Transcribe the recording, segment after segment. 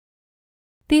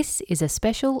This is a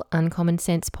special Uncommon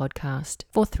Sense podcast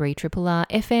for 3RRR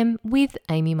FM with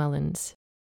Amy Mullins.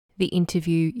 The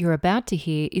interview you're about to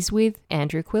hear is with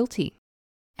Andrew Quilty.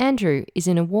 Andrew is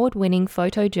an award-winning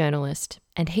photojournalist,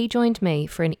 and he joined me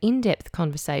for an in-depth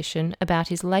conversation about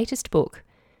his latest book,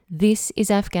 This is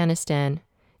Afghanistan,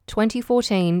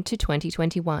 2014 to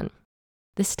 2021.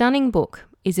 The stunning book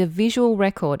is a visual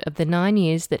record of the 9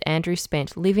 years that Andrew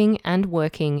spent living and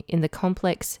working in the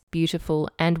complex, beautiful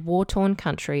and war-torn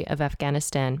country of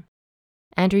Afghanistan.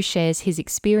 Andrew shares his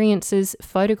experiences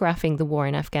photographing the war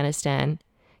in Afghanistan,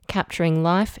 capturing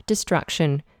life,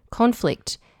 destruction,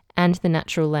 conflict and the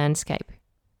natural landscape.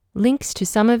 Links to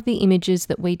some of the images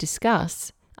that we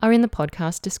discuss are in the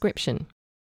podcast description.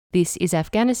 This is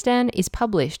Afghanistan is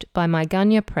published by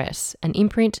Gunya Press, an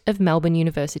imprint of Melbourne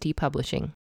University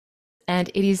Publishing. And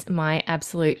it is my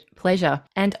absolute pleasure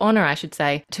and honour, I should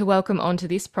say, to welcome onto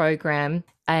this program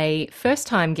a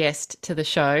first-time guest to the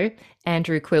show,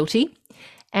 Andrew Quilty.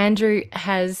 Andrew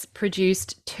has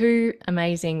produced two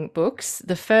amazing books,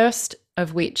 the first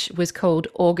of which was called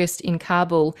August in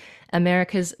Kabul,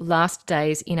 America's Last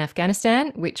Days in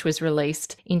Afghanistan, which was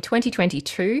released in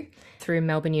 2022 through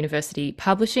Melbourne University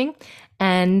Publishing.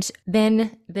 And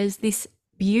then there's this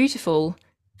beautiful,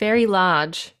 very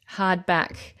large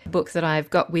hardback book that I've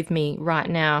got with me right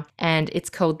now, and it's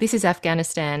called This is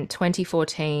Afghanistan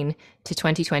 2014 to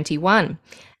 2021.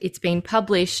 It's been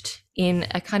published in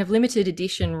a kind of limited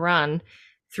edition run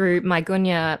through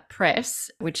Gunya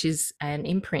Press, which is an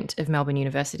imprint of Melbourne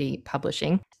University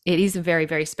Publishing. It is a very,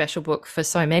 very special book for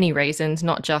so many reasons,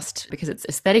 not just because it's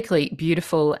aesthetically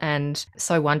beautiful and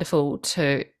so wonderful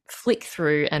to flick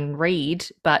through and read,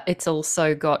 but it's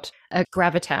also got a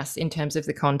gravitas in terms of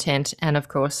the content and, of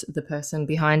course, the person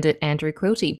behind it, Andrew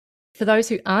Quilty. For those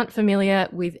who aren't familiar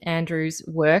with Andrew's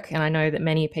work, and I know that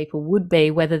many people would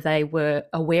be, whether they were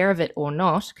aware of it or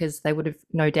not, because they would have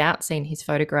no doubt seen his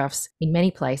photographs in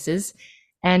many places,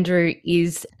 Andrew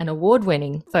is an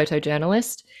award-winning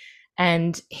photojournalist,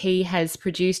 and he has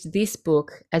produced this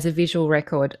book as a visual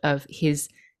record of his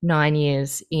 9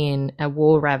 years in a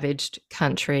war-ravaged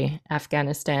country,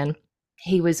 Afghanistan.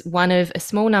 He was one of a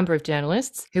small number of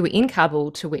journalists who were in Kabul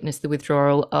to witness the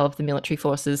withdrawal of the military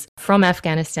forces from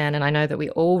Afghanistan. And I know that we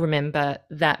all remember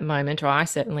that moment, or I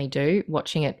certainly do,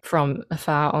 watching it from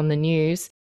afar on the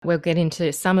news. We'll get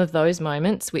into some of those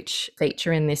moments which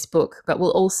feature in this book, but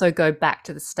we'll also go back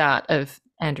to the start of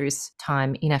Andrew's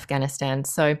time in Afghanistan.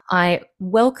 So I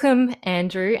welcome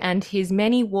Andrew and his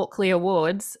many Walkley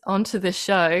Awards onto the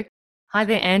show. Hi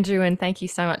there, Andrew, and thank you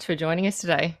so much for joining us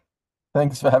today.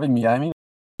 Thanks for having me, Amy.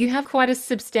 You have quite a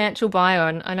substantial bio,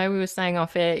 and I know we were saying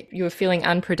off air you were feeling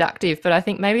unproductive, but I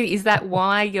think maybe is that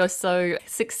why you're so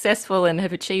successful and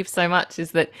have achieved so much?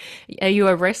 Is that, are you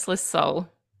a restless soul?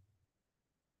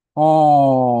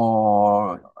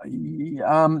 Oh,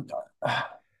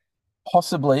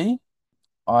 possibly.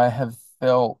 I have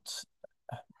felt,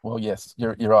 well, yes,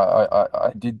 you're right.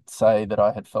 I did say that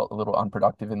I had felt a little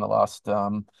unproductive in the last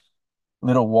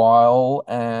little while,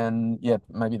 and yeah,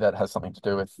 maybe that has something to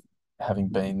do with having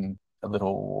been a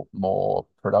little more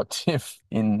productive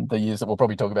in the years that we'll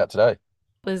probably talk about today.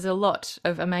 There's a lot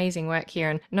of amazing work here,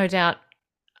 and no doubt,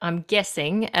 I'm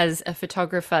guessing as a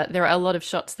photographer, there are a lot of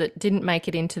shots that didn't make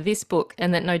it into this book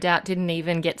and that no doubt didn't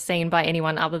even get seen by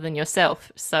anyone other than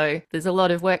yourself. So there's a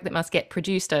lot of work that must get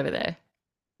produced over there.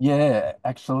 Yeah,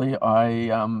 actually,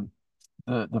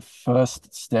 the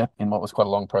first step in what was quite a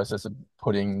long process of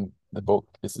putting the book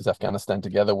This is Afghanistan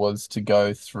together was to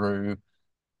go through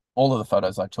all of the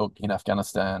photos I took in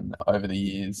Afghanistan over the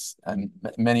years, and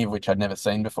many of which I'd never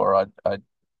seen before. I'd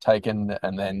taken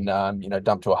and then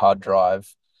dumped to a hard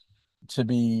drive to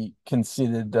be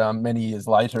considered many years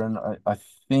later, and I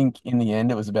think in the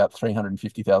end it was about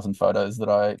 350,000 photos that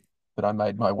I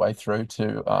made my way through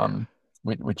to,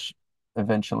 which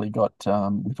eventually got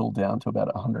whittled down to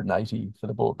about 180 for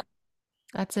the book.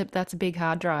 That's a big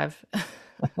hard drive.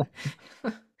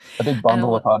 A big And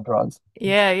bundle of hard drives.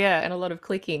 yeah, and a lot of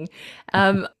clicking.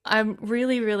 I'm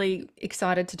really, really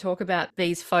excited to talk about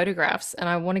these photographs, and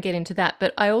I want to get into that.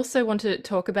 But I also want to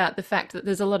talk about the fact that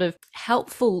there's a lot of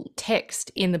helpful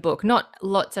text in the book, not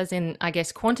lots as in, I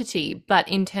guess, quantity, but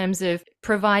in terms of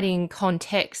providing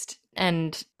context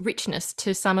and richness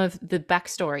to some of the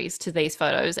backstories to these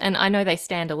photos. And I know they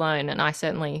stand alone, and I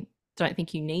certainly don't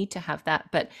think you need to have that.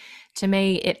 But to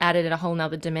me, it added a whole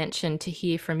nother dimension to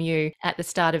hear from you at the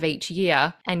start of each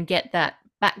year and get that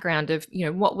background of,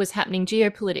 what was happening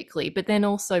geopolitically, but then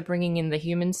also bringing in the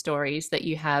human stories that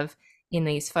you have in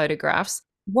these photographs.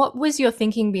 What was your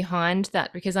thinking behind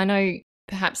that? Because I know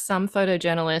perhaps some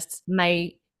photojournalists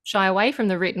may shy away from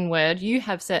the written word. You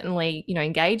have certainly,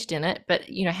 engaged in it, but,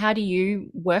 how do you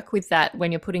work with that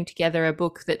when you're putting together a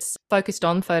book that's focused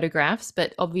on photographs,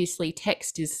 but obviously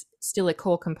text is still a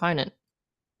core component?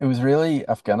 It was really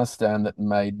Afghanistan that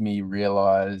made me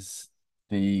realize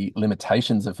the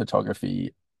limitations of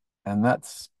photography. And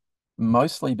that's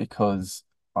mostly because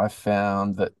I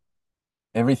found that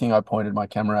everything I pointed my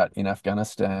camera at in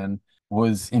Afghanistan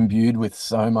was imbued with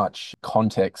so much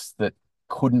context that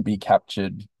couldn't be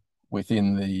captured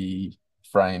within the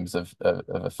frames of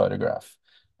a photograph,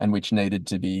 and which needed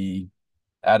to be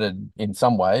added in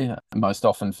some way, most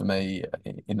often for me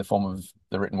in the form of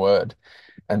the written word.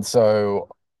 And so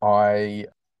I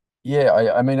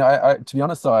I mean, to be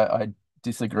honest, I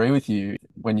disagree with you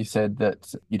when you said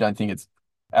that you don't think it's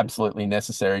absolutely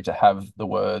necessary to have the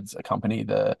words accompany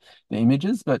the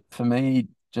images. But for me,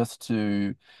 just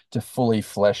to fully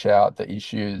flesh out the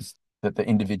issues that the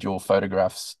individual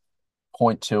photographs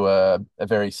point to a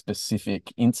very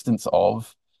specific instance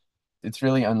of, it's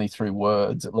really only through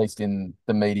words, at least in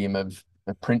the medium of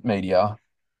print media,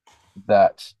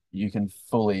 that you can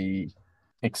fully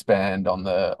expand on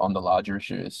the larger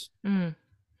issues. Mm.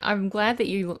 I'm glad that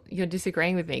you're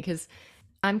disagreeing with me because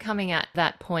I'm coming at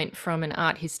that point from an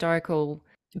art historical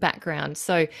background.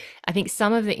 So I think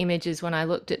some of the images, when I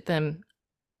looked at them,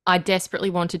 I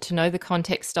desperately wanted to know the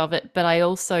context of it, but I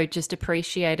also just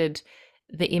appreciated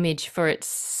the image for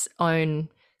its own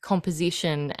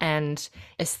composition and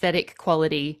aesthetic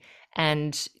quality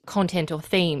and content or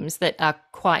themes that are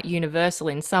quite universal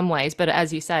in some ways, but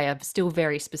as you say, are still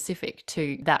very specific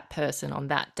to that person on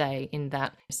that day in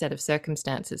that set of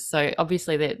circumstances. So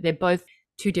obviously, they're both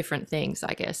two different things,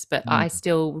 I guess, but I Mm.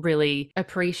 still really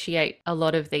appreciate a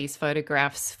lot of these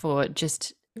photographs for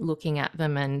just looking at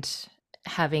them and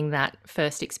having that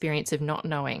first experience of not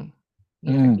knowing,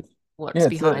 Mm. what's Yeah,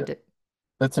 behind it.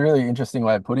 that's a really interesting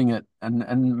way of putting it.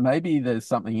 And maybe there's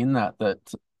something in that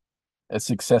a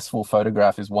successful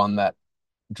photograph is one that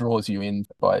draws you in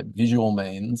by visual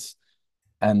means,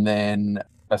 and then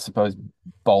I suppose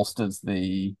bolsters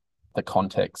the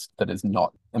context that is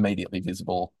not immediately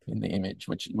visible in the image,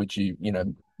 which you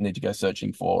need to go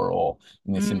searching for, or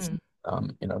in this Mm. instance,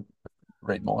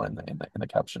 read more in the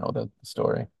caption or the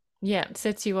story. Yeah, it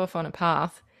sets you off on a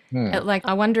path. Hmm. Like,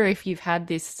 I wonder if you've had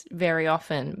this very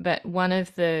often, but one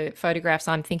of the photographs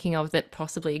I'm thinking of that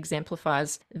possibly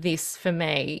exemplifies this for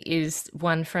me is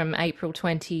one from April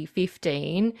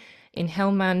 2015 in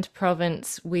Helmand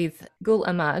province with Gul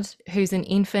Ahmad, who's an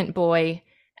infant boy,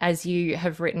 as you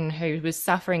have written, who was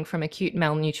suffering from acute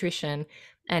malnutrition.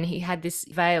 And he had this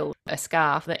veil, a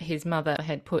scarf that his mother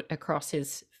had put across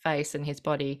his face and his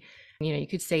body. You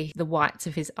could see the whites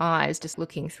of his eyes just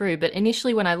looking through. But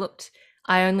initially, when I looked,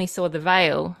 I only saw the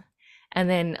veil. And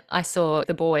then I saw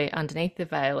the boy underneath the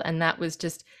veil. And that was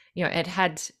just, it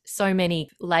had so many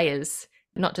layers,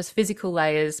 not just physical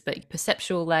layers, but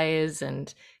perceptual layers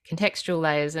and contextual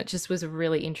layers. And it just was a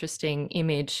really interesting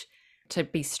image to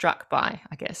be struck by,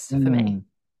 I guess, for me. Mm.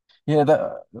 Yeah,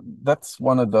 that's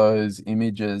one of those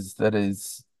images that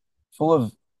is full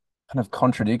of kind of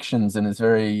contradictions and is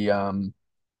very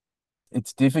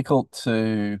it's difficult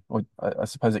to, or I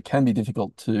suppose it can be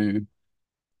difficult to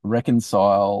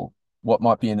reconcile what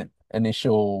might be an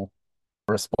initial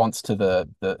response to the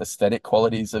aesthetic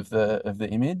qualities of the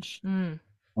image Mm,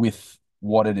 with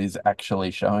what it is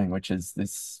actually showing, which is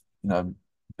this,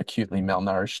 acutely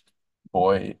malnourished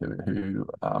boy who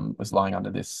was lying under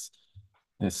this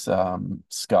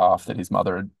scarf that his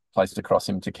mother had placed across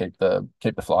him to keep the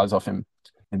flies off him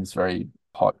in this very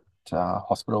hot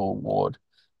hospital ward.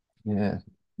 Yeah.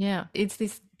 yeah, it's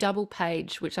this double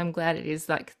page, which I'm glad it is.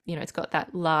 Like, it's got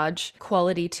that large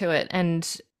quality to it.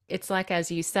 And it's like,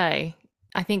 as you say,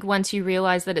 I think once you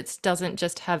realize that it doesn't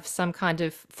just have some kind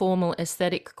of formal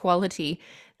aesthetic quality,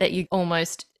 that you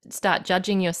almost start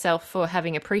judging yourself for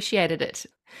having appreciated it,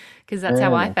 because that's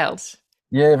how I Yeah. felt.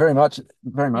 Yeah, very much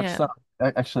Yeah. so.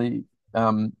 Actually,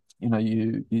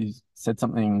 you said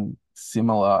something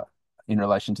similar in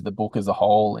relation to the book as a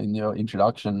whole in your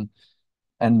introduction,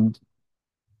 and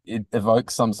it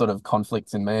evokes some sort of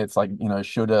conflicts in me. It's like,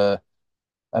 should a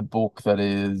book that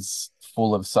is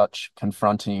full of such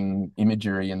confronting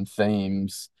imagery and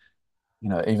themes,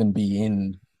 even be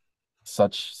in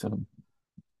such sort of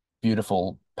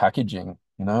beautiful packaging?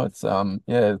 It's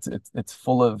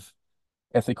full of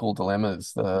ethical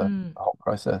dilemmas, the Mm. whole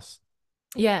process.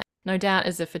 Yeah, no doubt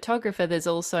as a photographer, there's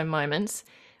also moments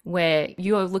where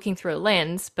you're looking through a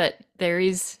lens, but there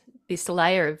is this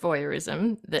layer of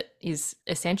voyeurism that is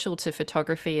essential to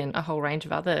photography and a whole range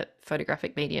of other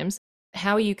photographic mediums.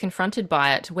 How are you confronted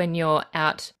by it when you're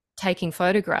out taking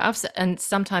photographs and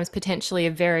sometimes potentially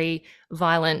a very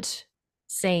violent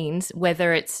scenes,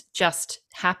 whether it's just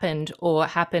happened or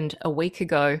happened a week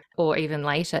ago or even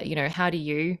later. How do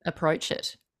you approach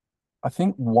it? I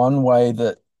think one way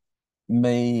that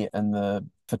me and the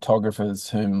photographers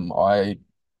whom I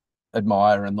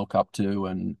admire and look up to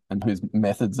and whose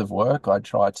methods of work I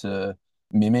try to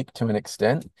mimic to an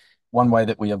extent. One way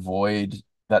that we avoid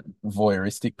that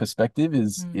voyeuristic perspective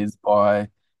is Mm, is by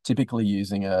typically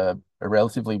using a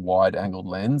relatively wide angled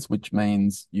lens, which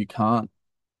means you can't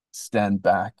stand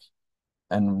back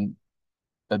and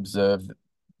observe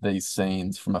these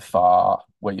scenes from afar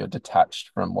where you're detached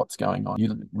from what's going on.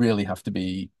 You really have to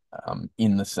be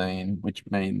in the scene, which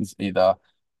means either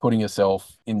putting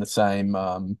yourself in the same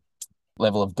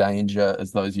level of danger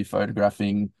as those you're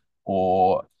photographing,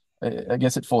 or I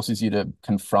guess it forces you to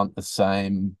confront the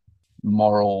same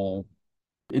moral.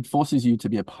 It forces you to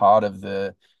be a part of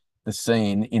the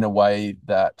scene in a way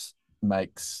that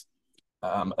makes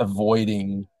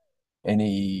avoiding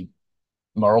any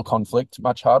moral conflict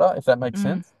much harder, if that makes mm,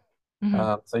 sense.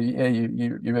 mhm. So yeah,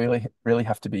 you really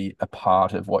have to be a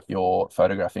part of what you're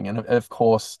photographing, and of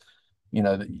course,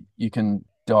 you can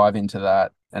dive into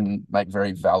that and make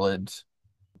very valid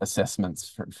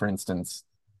assessments. For instance,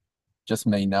 just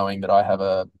me knowing that I have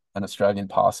an Australian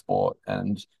passport,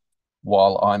 and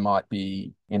while I might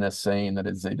be in a scene that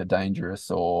is either dangerous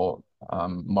or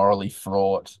morally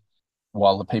fraught,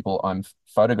 while the people I'm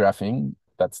photographing,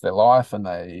 that's their life, and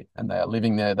they are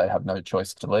living there, they have no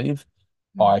choice to leave.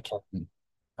 Mm. I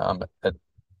can at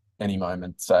any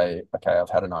moment say, okay,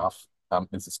 I've had enough.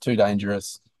 This is too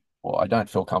dangerous, or I don't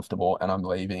feel comfortable, and I'm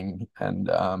leaving. And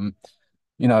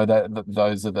that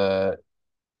those are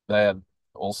they are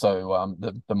also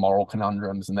the moral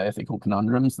conundrums and the ethical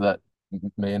conundrums that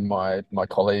me and my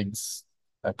colleagues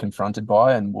are confronted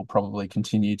by and will probably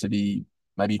continue to be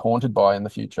maybe haunted by in the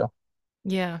future.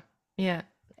 Yeah, yeah.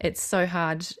 It's so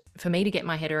hard for me to get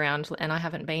my head around, and I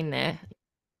haven't been there.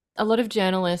 A lot of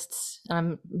journalists,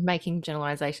 I'm making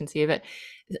generalizations here, but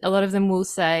a lot of them will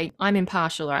say, I'm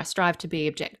impartial or I strive to be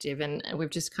objective. And we've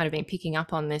just kind of been picking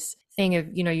up on this thing of,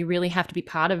 you really have to be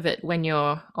part of it when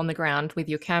you're on the ground with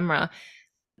your camera.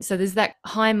 So there's that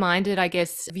high minded, I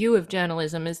guess, view of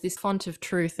journalism as this font of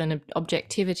truth and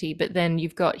objectivity. But then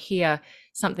you've got here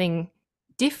something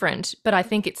different, but I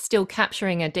think it's still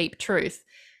capturing a deep truth.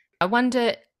 I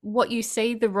wonder what you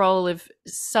see the role of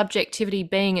subjectivity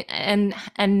being, and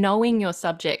knowing your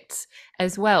subjects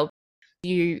as well.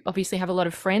 You obviously have a lot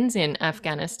of friends in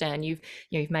Afghanistan.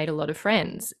 You've made a lot of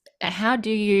friends. How do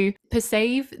you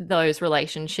perceive those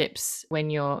relationships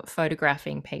when you're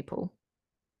photographing people?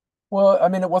 Well, I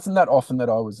mean, it wasn't that often that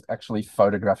I was actually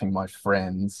photographing my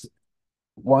friends.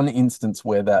 One instance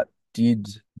where that did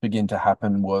begin to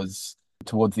happen was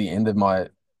towards the end of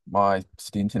my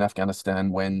stint in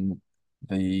Afghanistan, when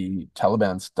the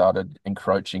Taliban started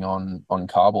encroaching on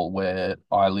Kabul, where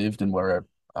I lived and where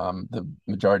the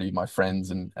majority of my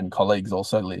friends and colleagues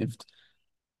also lived.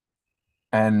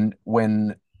 And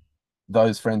when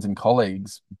those friends and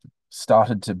colleagues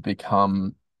started to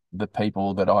become the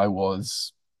people that I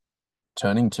was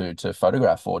turning to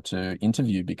photograph or to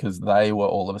interview, because they were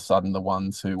all of a sudden the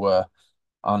ones who were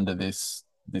under this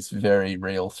very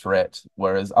real threat.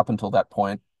 Whereas up until that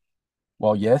point,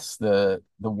 well, yes, the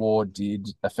war did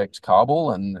affect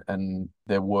Kabul, and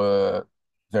there were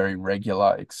very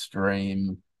regular,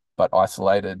 extreme, but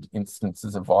isolated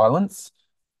instances of violence.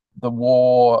 The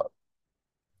war,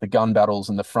 the gun battles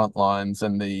and the front lines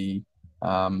and the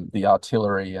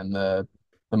artillery and the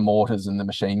mortars and the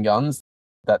machine guns,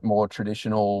 that more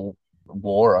traditional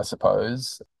war, I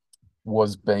suppose,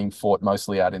 was being fought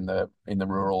mostly out in the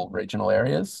rural regional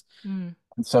areas. Mm,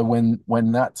 And so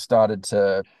when that started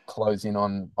to close in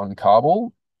on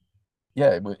Kabul,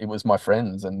 yeah, it was my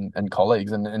friends and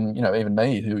colleagues and even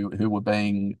me who were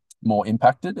being more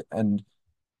impacted. And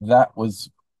that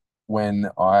was when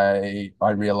I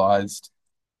realized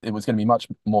it was going to be much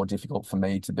more difficult for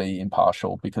me to be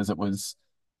impartial, because it was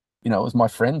my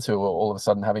friends who were all of a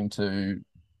sudden having to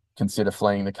consider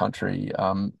fleeing the country.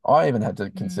 I even had to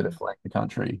consider mm, fleeing the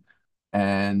country,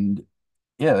 and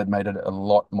yeah, that made it a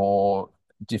lot more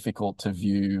difficult to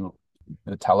view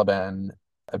the Taliban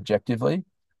objectively.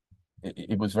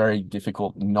 It was very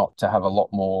difficult not to have a lot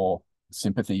more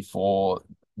sympathy for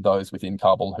those within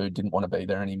Kabul who didn't want to be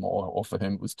there anymore, or for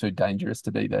whom it was too dangerous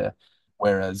to be there.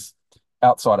 Whereas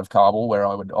outside of Kabul, where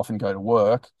I would often go to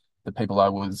work, the people I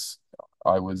was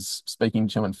speaking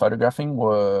to and photographing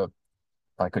were,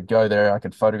 I could go there, I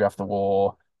could photograph the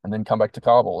war, and then come back to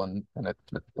Kabul, and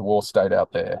the war stayed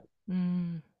out there.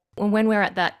 mm. Well, when we're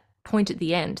at that point at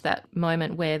the end, that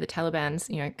moment where the Taliban's,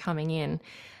 coming in,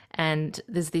 and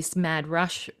there's this mad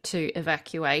rush to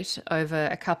evacuate over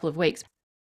a couple of weeks.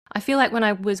 I feel like when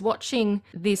I was watching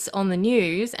this on the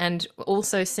news and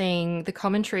also seeing the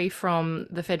commentary from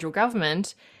the federal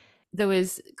government, there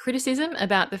was criticism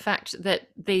about the fact that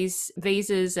these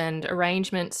visas and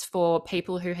arrangements for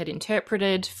people who had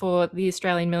interpreted for the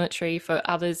Australian military, for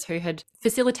others who had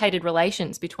facilitated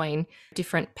relations between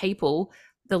different people,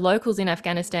 the locals in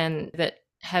Afghanistan that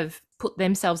have put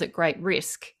themselves at great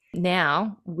risk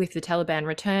now with the Taliban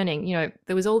returning,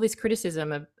 there was all this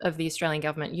criticism of the Australian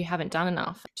government. You haven't done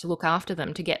enough to look after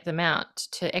them, to get them out,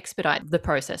 to expedite the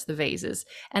process, the visas.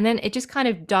 And then it just kind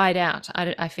of died out,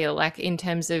 I feel like, in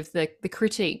terms of the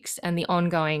critiques and the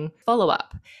ongoing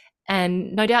follow-up.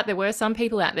 And no doubt there were some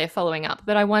people out there following up,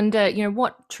 but I wonder,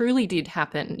 what truly did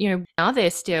happen? Are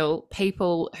there still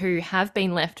people who have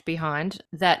been left behind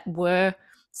that were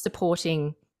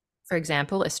supporting, for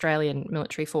example, Australian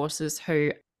military forces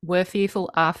who were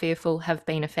fearful, are fearful, have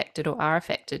been affected or are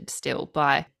affected still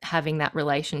by having that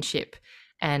relationship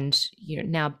and,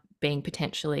 now being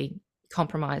potentially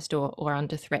compromised or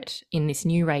under threat in this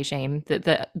new regime,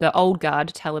 the old guard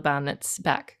Taliban that's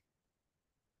back?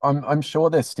 I'm sure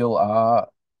there still are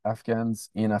Afghans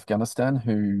in Afghanistan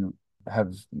who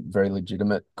have very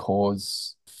legitimate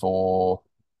cause for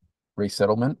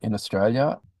resettlement in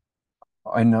Australia.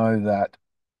 I know that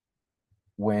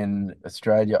when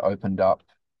Australia opened up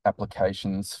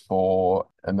applications for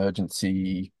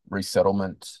emergency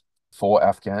resettlement for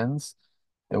Afghans,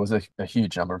 there was a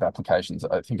huge number of applications,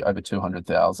 I think over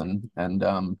 200,000. And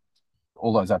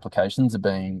all those applications are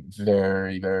being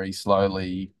very, very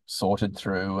slowly sorted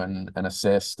through and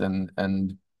assessed, and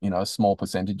a small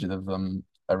percentage of them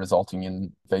are resulting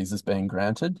in visas being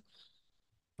granted.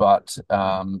 But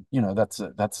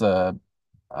that's a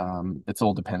it's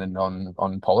all dependent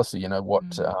on policy,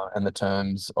 what and the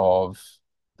terms of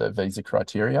the visa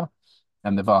criteria,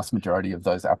 and the vast majority of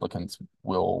those applicants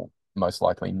will most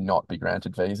likely not be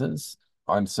granted visas.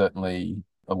 I'm certainly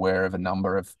aware of a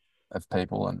number of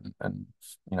people and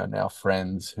now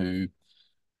friends who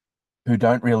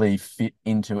don't really fit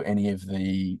into any of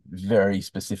the very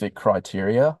specific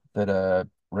criteria that are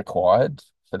required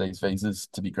for these visas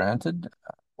to be granted,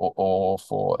 or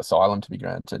for asylum to be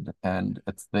granted. And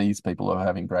it's these people who are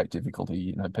having great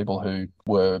difficulty, people who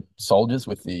were soldiers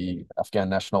with the Afghan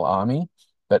National Army,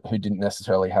 but who didn't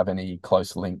necessarily have any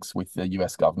close links with the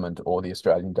US government or the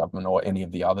Australian government or any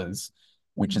of the others,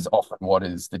 which is often what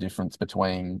is the difference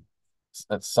between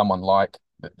someone like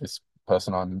this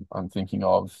person I'm thinking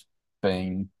of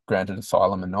being granted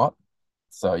asylum and not.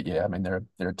 So yeah, I mean there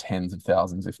are tens of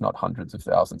thousands, if not hundreds of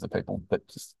thousands of people that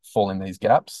just fall in these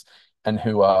gaps and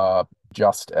who are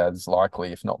just as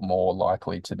likely, if not more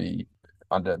likely, to be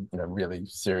under really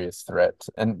serious threat,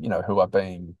 and who are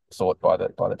being sought by the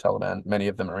Taliban. Many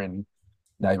of them are in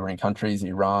neighboring countries,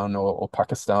 Iran or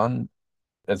Pakistan,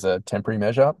 as a temporary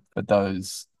measure, but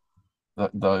those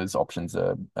options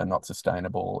are not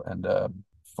sustainable and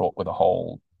fraught with a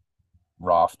whole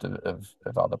raft of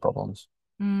other problems.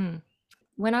 Mm.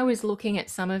 When I was looking at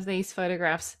some of these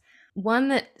photographs, one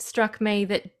that struck me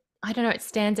that, I don't know, it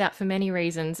stands out for many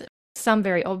reasons, some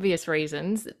very obvious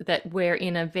reasons, that we're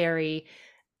in a very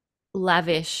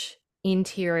lavish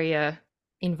interior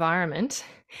environment,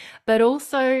 but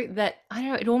also that, I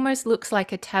don't know, it almost looks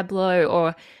like a tableau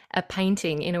or a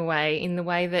painting in a way, in the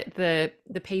way that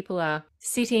the people are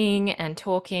sitting and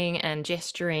talking and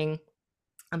gesturing.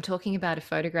 I'm talking about a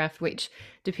photograph which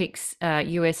depicts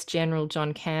US General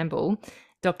John Campbell,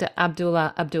 Dr.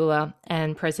 Abdullah Abdullah,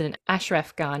 and President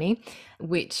Ashraf Ghani,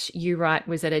 which you write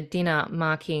was at a dinner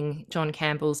marking John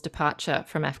Campbell's departure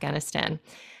from Afghanistan.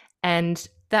 And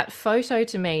that photo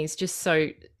to me is just so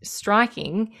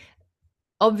striking,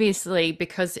 obviously,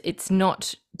 because it's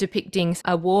not depicting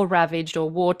a war ravaged or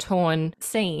war torn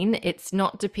scene. It's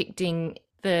not depicting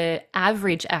the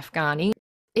average Afghani.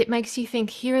 It makes you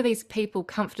think, here are these people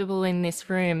comfortable in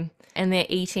this room and they're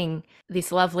eating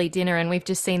this lovely dinner, and we've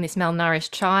just seen this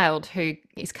malnourished child who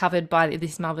is covered by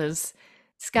this mother's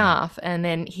scarf, and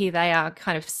then here they are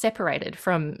kind of separated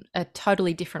from a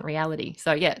totally different reality.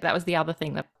 So yeah, that was the other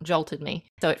thing that jolted me.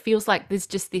 So it feels like there's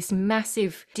just this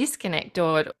massive disconnect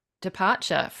or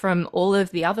departure from all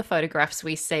of the other photographs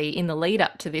we see in the lead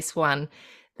up to this one,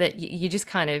 that you just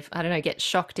kind of, I don't know, get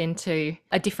shocked into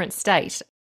a different state.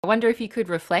 I wonder if you could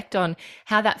reflect on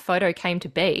how that photo came to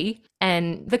be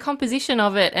and the composition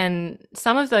of it and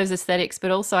some of those aesthetics,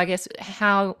 but also, I guess,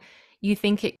 how you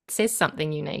think it says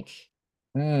something unique.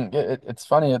 Yeah, it's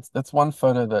funny. That's one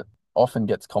photo that often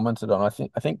gets commented on.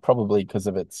 I think probably because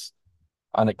of its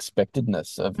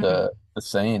unexpectedness of Mm. the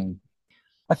scene.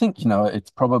 I think,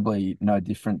 it's probably no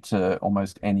different to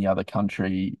almost any other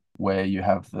country where you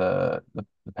have the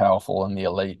powerful and the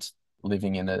elite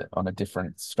living on a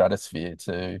different stratosphere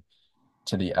to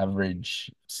the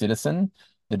average citizen.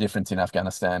 The difference in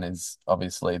Afghanistan is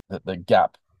obviously that the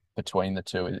gap between the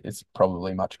two is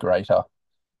probably much greater.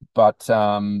 But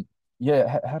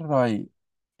yeah, how did I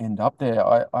end up there?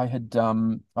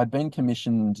 I'd been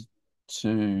commissioned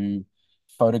to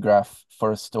photograph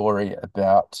for a story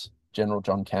about General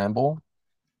John Campbell,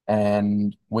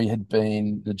 and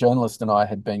the journalist and I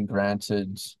had been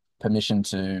granted permission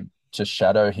to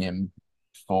shadow him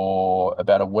for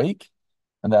about a week,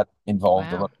 and that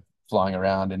involved a Wow. lot of flying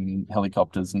around in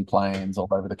helicopters and planes all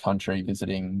over the country,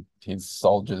 visiting his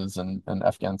soldiers and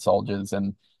Afghan soldiers,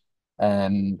 and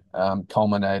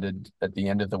culminated at the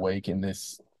end of the week in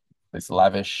this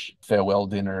lavish farewell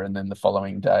dinner, and then the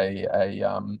following day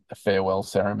a farewell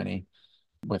ceremony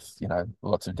with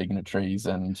lots of dignitaries,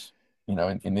 and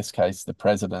in this case the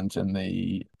president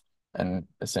and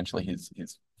essentially his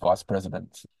vice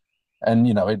president. And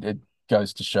it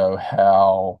goes to show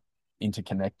how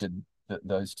interconnected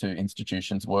those two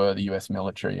institutions were, the US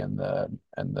military and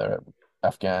the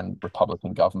Afghan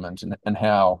Republican government, and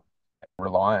how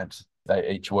reliant they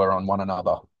each were on one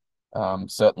another.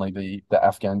 Certainly the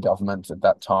Afghan government at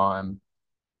that time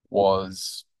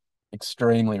was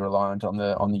extremely reliant on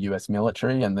the US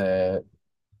military and their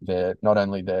not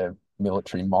only their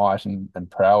military might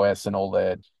and prowess and all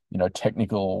their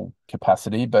technical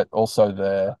capacity, but also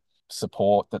their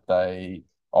support that they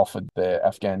offered their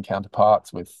Afghan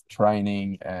counterparts with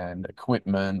training and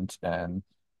equipment and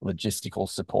logistical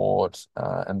support,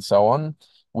 and so on.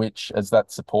 Which, as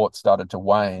that support started to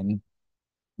wane,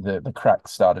 the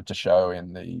cracks started to show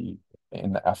in the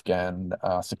Afghan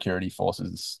security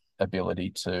forces' ability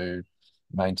to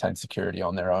maintain security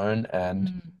on their own. And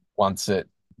Mm. once it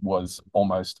was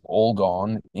almost all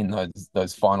gone in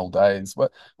those final days,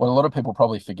 what a lot of people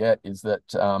probably forget is that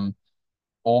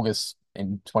August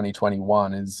in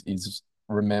 2021 is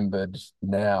remembered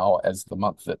now as the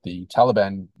month that the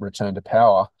Taliban returned to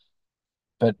power.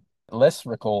 But less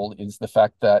recalled is the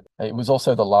fact that it was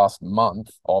also the last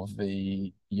month of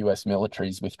the US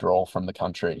military's withdrawal from the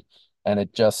country. And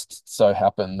it just so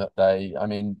happened that I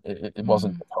mean, it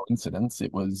wasn't Mm. a coincidence.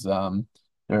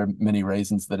 There are many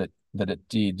reasons that it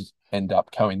did end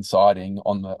up coinciding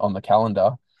on the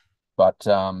calendar. But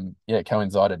yeah, it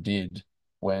coincided did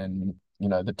when,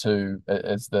 the two,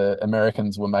 as the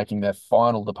Americans were making their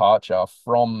final departure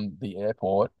from the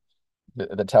airport,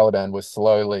 the Taliban was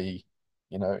slowly,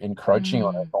 encroaching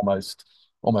on it, Mm.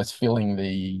 almost filling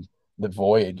the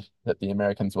void that the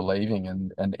Americans were leaving,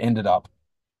 and ended up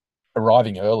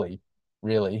arriving early,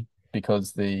 really,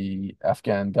 because the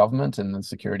Afghan government and the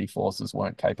security forces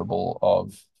weren't capable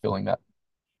of filling that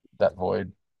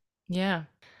void. Yeah.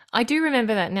 I do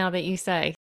remember that now that you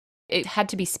say. It had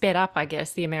to be sped up, I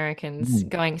guess, the Americans Mm.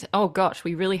 going, oh gosh,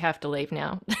 we really have to leave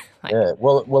now. Like, Yeah,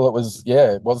 well, it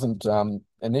wasn't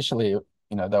initially,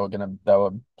 they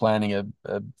were planning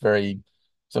a very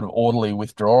sort of orderly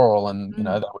withdrawal, and mm.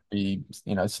 that would be,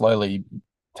 slowly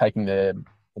taking their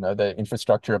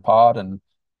infrastructure apart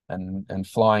and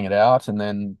flying it out, and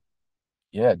then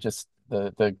yeah, just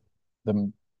the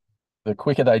the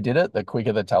quicker they did it, the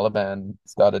quicker the Taliban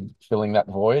started filling that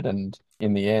void. And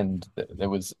in the end, it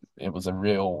was a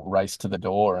real race to the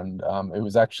door. And it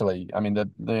was actually, I mean,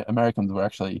 the Americans were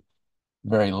actually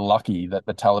very lucky that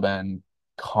the Taliban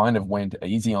kind of went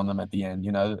easy on them at the end. The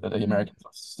Mm. Americans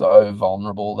were so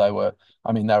vulnerable.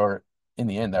 I mean, in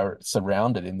the end, they were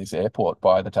surrounded in this airport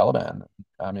by the Taliban.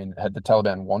 I mean, had the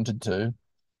Taliban wanted to,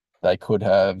 they could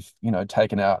have,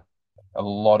 taken out a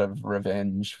lot of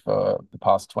revenge for the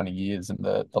past 20 years and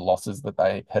the losses that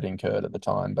they had incurred at the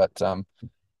time. But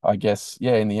I guess,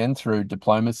 yeah, in the end, through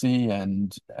diplomacy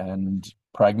and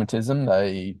pragmatism,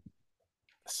 they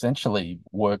essentially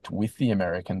worked with the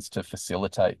Americans to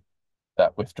facilitate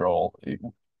that withdrawal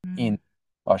Mm. in,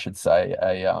 I should say,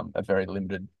 a very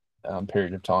limited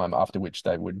period of time, after which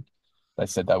they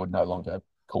said they would no longer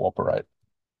cooperate.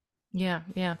 Yeah,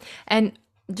 yeah. And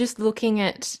just looking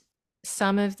at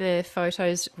some of the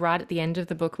photos right at the end of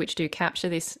the book, which do capture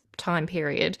this time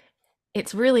period,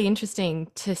 it's really interesting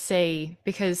to see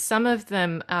because some of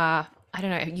them are, I don't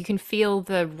know, you can feel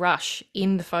the rush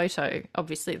in the photo.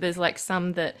 Obviously, there's like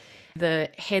some that the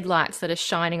headlights that are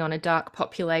shining on a dark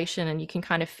population, and you can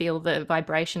kind of feel the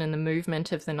vibration and the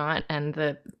movement of the night and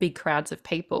the big crowds of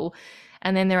people.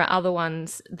 And then there are other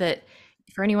ones that,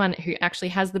 for anyone who actually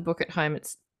has the book at home,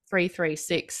 it's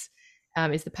 336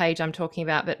 is the page I'm talking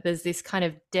about. But there's this kind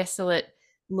of desolate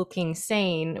looking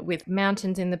scene with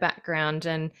mountains in the background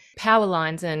and power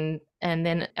lines and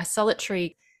then a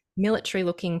solitary military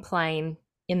looking plane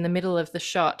in the middle of the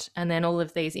shot, and then all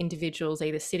of these individuals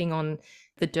either sitting on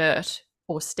the dirt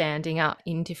or standing up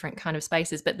in different kind of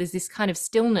spaces, but there's this kind of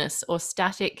stillness or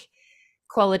static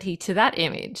quality to that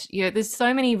image. There's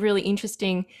so many really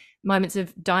interesting moments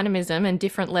of dynamism and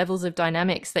different levels of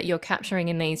dynamics that you're capturing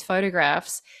in these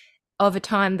photographs of a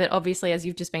time that obviously, as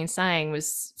you've just been saying,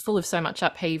 was full of so much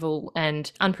upheaval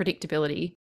and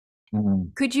unpredictability.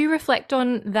 Mm. Could you reflect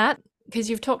on that? Because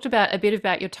you've talked about a bit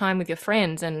about your time with your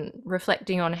friends and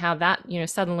reflecting on how that,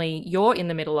 suddenly you're in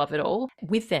the middle of it all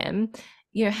with them.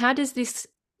 How does this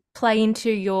play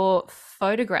into your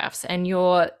photographs and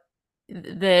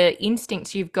the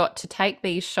instincts you've got to take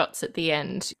these shots at the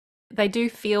end? They do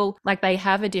feel like they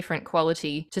have a different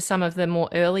quality to some of the more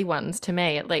early ones, to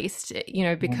me at least,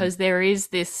 Mm. because there is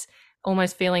this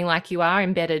almost feeling like you are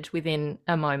embedded within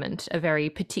a moment, a very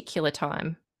particular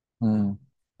time. Mm.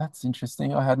 That's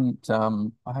interesting. I hadn't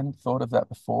thought of that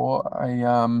before.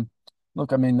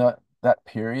 Look, I mean that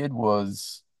period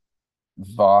was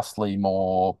vastly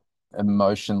more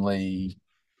emotionally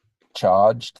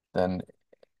charged than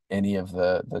any of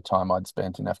the time I'd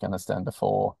spent in Afghanistan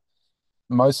before.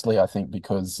 Mostly, I think,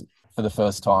 because for the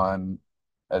first time,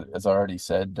 as I already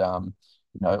said, you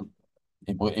know,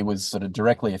 it was sort of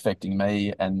directly affecting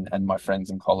me and my friends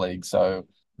and colleagues. So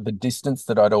the distance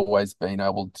that I'd always been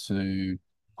able to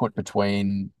put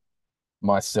between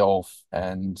myself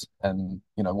and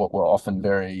what were often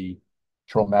very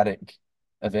traumatic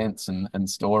events and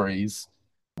stories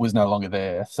was no longer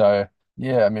there. So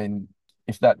yeah, I mean,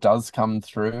 if that does come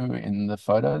through in the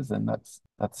photos, then that's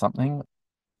something.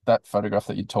 That photograph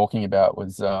that you're talking about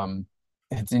was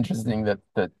it's interesting that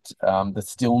the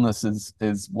stillness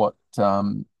is what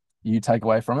you take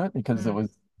away from it, because Mm.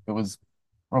 it was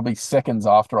probably seconds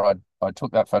after I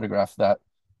took that photograph that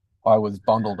I was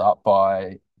bundled up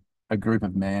by a group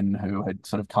of men who had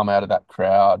sort of come out of that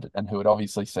crowd and who had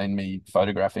obviously seen me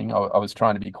photographing. I was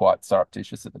trying to be quite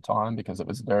surreptitious at the time because it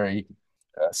was a very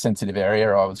sensitive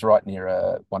area. I was right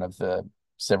near one of the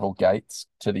several gates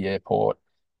to the airport,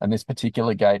 and this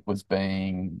particular gate was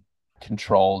being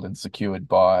controlled and secured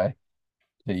by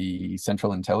the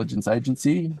Central Intelligence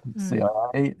Agency, Mm.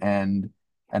 CIA, and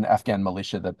an Afghan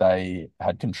militia that they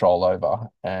had control over.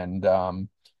 And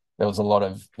there was a lot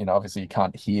of, obviously you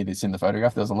can't hear this in the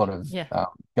photograph. There was a lot of Yeah.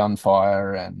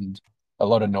 gunfire and a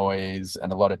lot of noise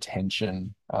and a lot of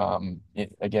tension.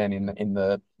 Again, in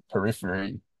the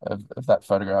periphery of that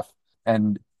photograph.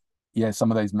 And yeah,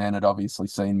 some of these men had obviously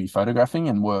seen me photographing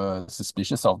and were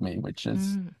suspicious of me, which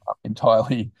is Mm.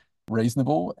 entirely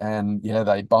reasonable. And yeah,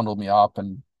 they bundled me up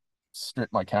and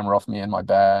stripped my camera off me and my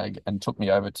bag and took me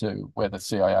over to where the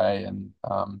CIA and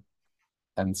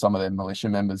some of their militia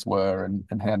members were, and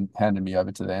handed me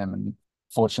over to them. And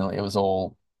fortunately, it was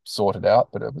all sorted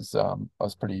out, but it was I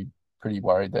was pretty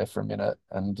worried there for a minute.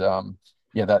 And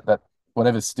yeah, that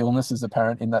whatever stillness is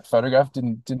apparent in that photograph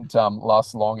didn't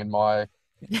last long in my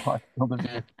field of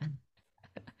view.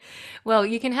 Well,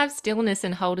 you can have stillness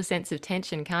and hold a sense of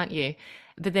tension, can't you?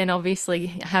 But then obviously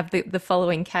have the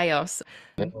following chaos.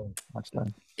 Yeah, much so.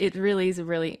 It really is a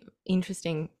really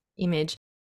interesting image.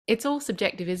 It's all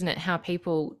subjective, isn't it? How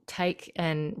people take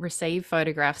and receive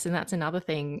photographs. And that's another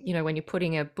thing, when you're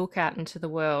putting a book out into the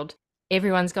world,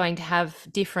 everyone's going to have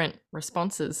different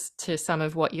responses to some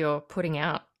of what you're putting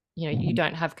out. You Mhm.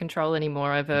 don't have control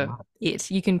anymore over it.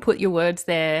 You can put your words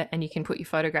there and you can put your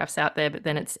photographs out there, but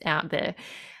then it's out there.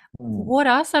 Mm. What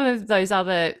are some of those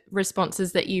other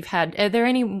responses that you've had? Are there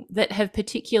any that have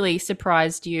particularly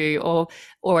surprised you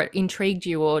or intrigued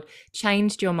you or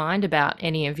changed your mind about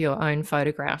any of your own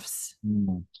photographs?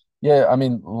 Mm. Yeah, I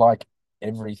mean, like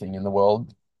everything in the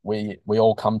world, we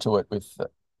all come to it with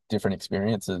different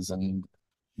experiences, and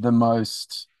the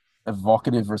most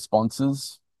evocative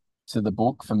responses to the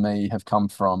book for me have come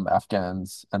from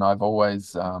Afghans, and I've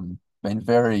always been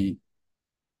very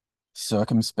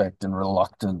circumspect and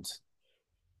reluctant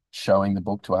showing the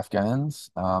book to Afghans,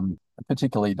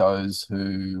 particularly those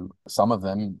who, some of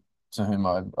them to whom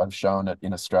I've shown it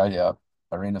in Australia,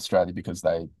 are in Australia because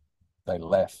they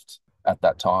left at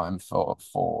that time for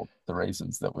the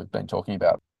reasons that we've been talking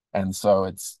about. And so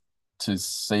it's to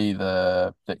see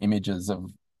the images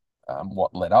of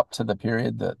what led up to the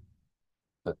period that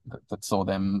saw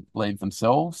them leave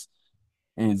themselves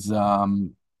is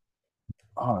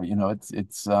oh,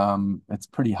 it's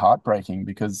pretty heartbreaking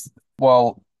because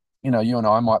while, you and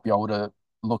I might be able to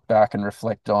look back and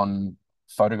reflect on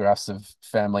photographs of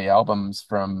family albums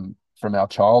from our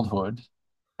childhood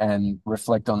and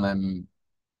reflect on them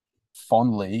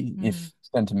fondly, Mm. if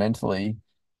sentimentally,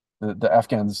 the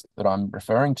Afghans that I'm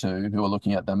referring to who are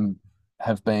looking at them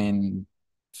have been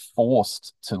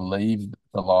forced to leave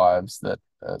the lives that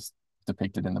are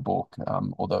depicted in the book,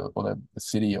 or the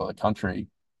city or the country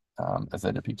as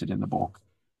they're depicted in the book,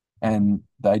 and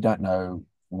they don't know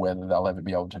whether they'll ever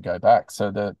be able to go back.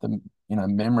 So the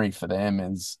memory for them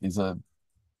is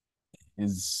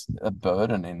a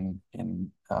burden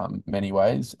in many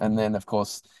ways. And then of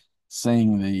course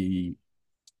seeing the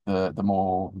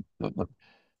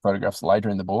photographs later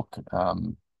in the book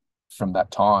from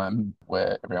that time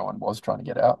where everyone was trying to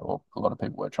get out, or a lot of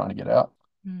people were trying to get out.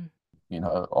 Mm.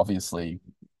 Obviously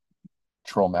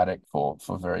traumatic for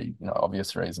very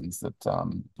obvious reasons, that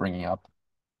bringing up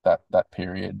that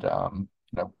period,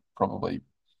 probably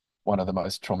one of the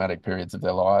most traumatic periods of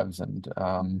their lives. And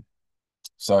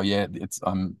so yeah,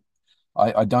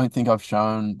 I don't think I've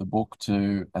shown the book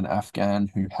to an Afghan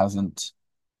who hasn't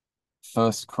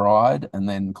first cried and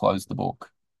then closed the book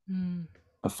Mm.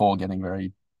 before getting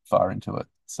very far into it.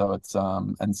 So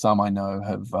and some I know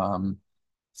have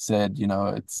said,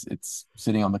 it's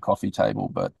sitting on the coffee table,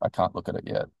 but I can't look at it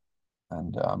yet.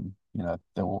 And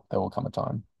there will come a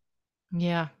time.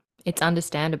 Yeah, it's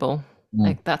understandable. Mm,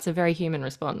 Like, that's a very human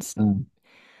response. mm,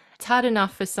 It's hard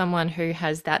enough for someone who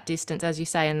has that distance, as you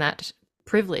say, and that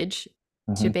privilege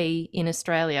to mhm, be in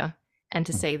Australia and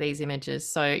to see these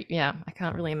images. So, yeah, I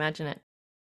can't really imagine it.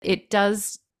 It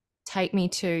does take me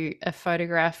to a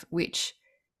photograph which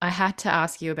I had to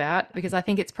ask you about because I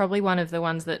think it's probably one of the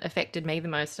ones that affected me the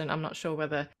most. And I'm not sure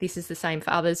whether this is the same for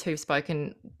others who've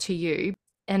spoken to you.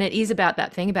 And it is about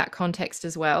that thing about context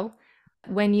as well.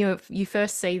 When you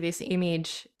first see this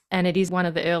image, and it is one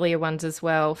of the earlier ones as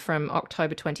well, from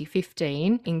October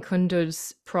 2015 in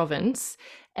Kunduz province,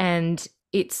 and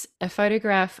it's a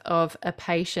photograph of a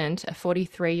patient, a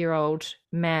 43-year-old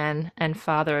man and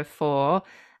father of four,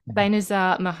 mhm,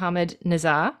 Bainazar Mohammed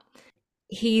Nazar.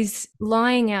 He's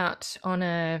lying out on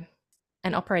an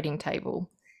operating table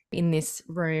in this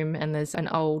room, and there's an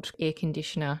old air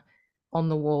conditioner on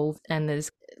the wall, and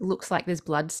there's looks like there's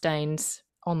blood stains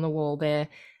on the wall there,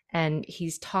 and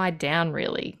he's tied down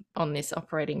really on this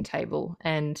operating table,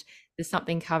 and there's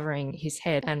something covering his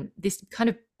head, and this kind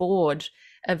of board,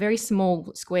 a very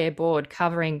small square board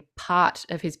covering part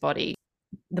of his body,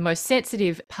 the most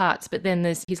sensitive parts, but then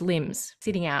there's his limbs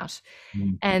sitting out.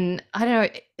 mm, And I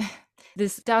don't know,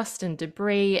 there's dust and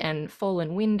debris and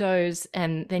fallen windows.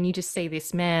 And then you just see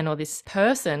this man or this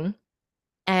person,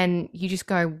 and you just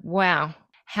go, wow,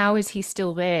 how is he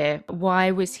still there?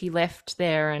 Why was he left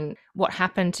there? And what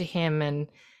happened to him? And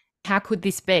how could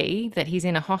this be that he's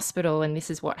in a hospital and this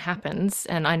is what happens?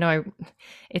 And I know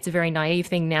it's a very naive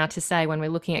thing now to say when we're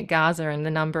looking at Gaza and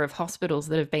the number of hospitals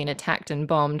that have been attacked and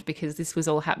bombed, because this was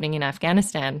all happening in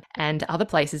Afghanistan and other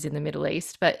places in the Middle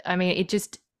East. But I mean,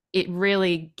 it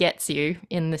really gets you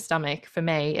in the stomach, for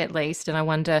me at least. And I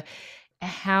wonder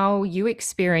how you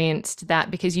experienced that,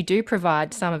 because you do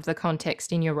provide some of the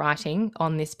context in your writing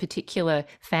on this particular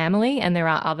family, and there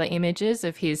are other images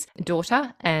of his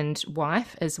daughter and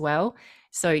wife as well.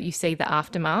 So you see the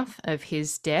aftermath of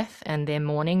his death, and they're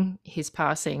mourning his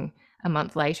passing a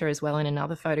month later as well in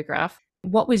another photograph.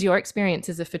 What was your experience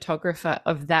as a photographer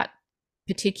of that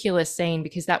particular scene?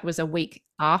 Because that was a week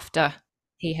after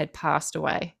he had passed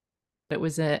away. It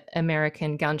was an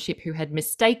American gunship who had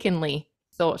mistakenly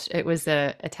thought it was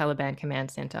a Taliban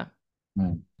command center.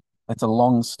 mm. It's a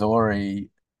long story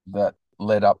that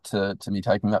led up to me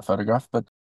taking that photograph. But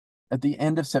at the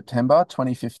end of September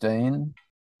 2015,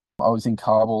 I was in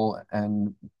Kabul,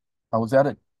 and I was out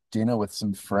at dinner with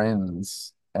some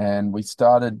friends, and we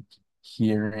started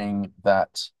hearing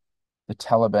that the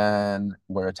Taliban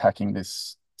were attacking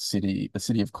this city, the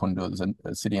city of Kunduz, and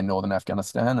a city in northern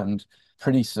Afghanistan. And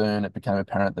pretty soon it became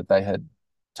apparent that they had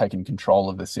taken control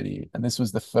of the city. And this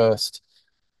was the first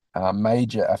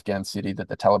major Afghan city that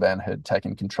the Taliban had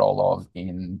taken control of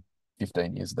in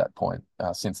 15 years at that point,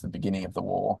 since the beginning of the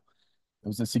war. It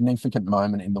was a significant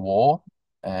moment in the war,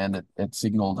 and it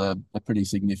signaled a pretty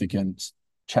significant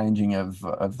changing of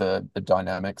the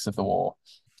dynamics of the war.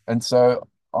 And so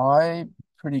I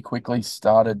pretty quickly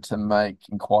started to make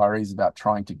inquiries about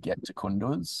trying to get to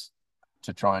Kunduz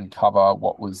to try and cover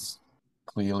what was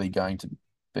clearly going to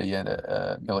be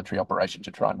a military operation to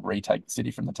try and retake the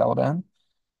city from the Taliban.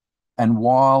 And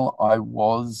while I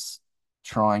was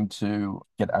trying to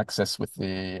get access with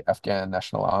the Afghan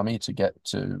National Army to get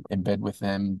to embed with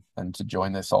them and to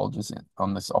join their soldiers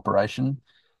on this operation,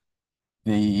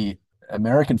 the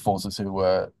American forces who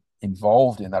were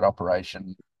involved in that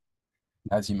operation,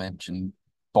 as you mentioned,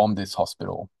 bombed this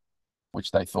hospital,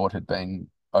 which they thought had been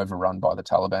overrun by the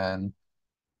Taliban.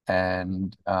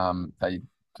 And they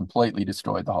completely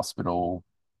destroyed the hospital,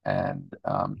 and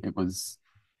it was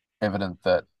evident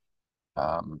that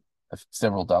um,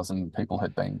 several dozen people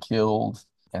had been killed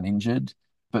and injured,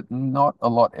 but not a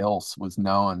lot else was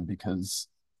known because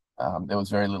there was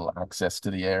very little access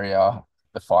to the area.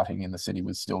 The fighting in the city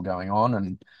was still going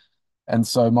on, and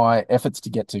so my efforts to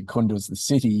get to Kunduz, the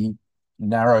city,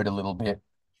 narrowed a little bit,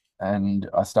 and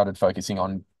I started focusing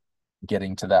on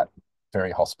getting to that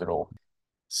very hospital.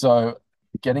 So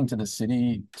getting to the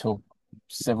city took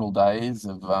several days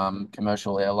of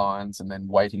commercial airlines and then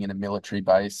waiting in a military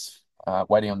base,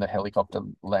 waiting on the helicopter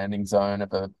landing zone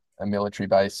of a military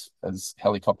base as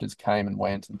helicopters came and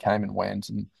went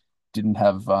and didn't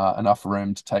have enough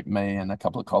room to take me and a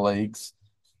couple of colleagues.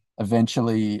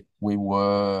 Eventually, we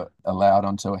were allowed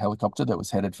onto a helicopter that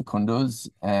was headed for Kunduz,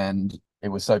 and it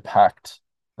was so packed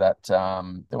that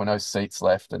there were no seats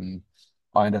left, and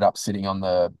I ended up sitting on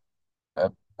a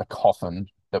coffin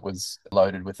that was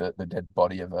loaded with the dead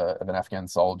body of an Afghan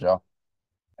soldier,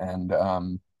 and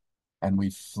we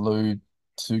flew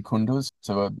to Kunduz,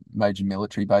 to a major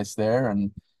military base there,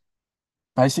 and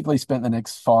basically spent the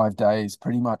next 5 days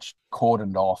pretty much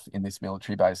cordoned off in this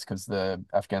military base because the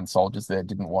Afghan soldiers there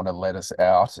didn't want to let us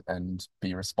out and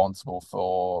be responsible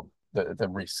for the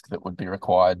risk that would be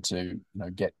required to,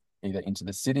 get either into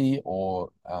the city or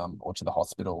to the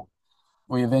hospital.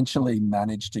 We eventually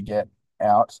managed to get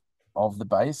out of the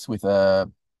base with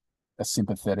a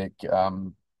sympathetic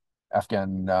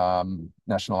Afghan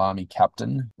National Army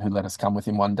captain who let us come with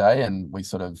him one day, and we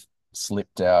sort of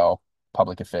slipped our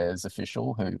public affairs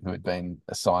official who had been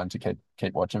assigned to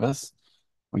keep watch of us.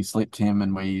 We slipped him,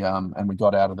 and we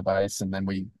got out of the base, and then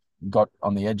we got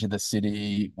on the edge of the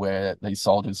city where these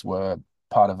soldiers were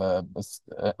part of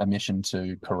a mission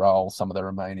to corral some of the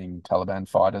remaining Taliban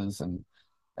fighters, and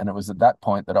it was at that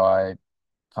point that I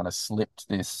kind of slipped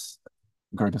this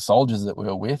group of soldiers that we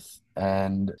were with,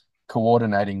 and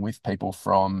coordinating with people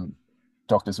from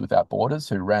Doctors Without Borders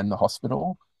who ran the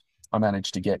hospital, I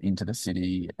managed to get into the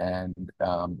city and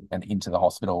into the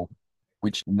hospital,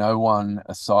 which no one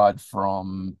aside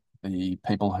from the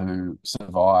people who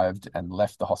survived and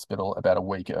left the hospital about a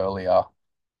week earlier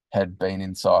had been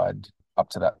inside up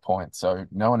to that point. So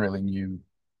no one really knew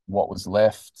what was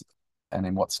left and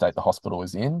in what state the hospital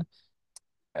was in.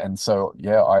 And so,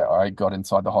 yeah, I got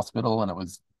inside the hospital, and it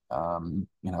was, it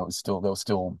was still, there were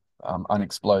still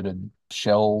unexploded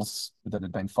shells that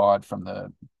had been fired from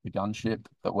the gunship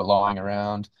that were lying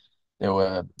around. There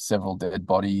were several dead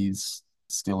bodies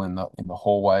still in the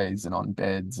hallways and on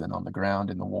beds and on the ground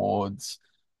in the wards.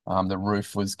 The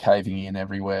roof was caving in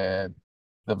everywhere.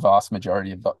 The vast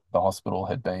majority of the hospital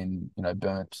had been,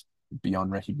 burnt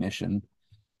beyond recognition.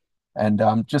 And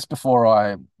just before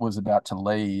I was about to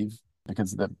leave,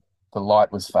 because the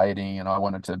light was fading and I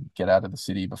wanted to get out of the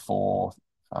city before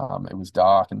it was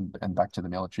dark and back to the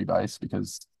military base,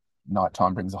 because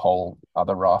nighttime brings a whole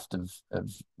other raft of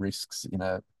risks in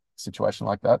a situation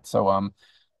like that. So I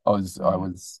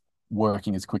was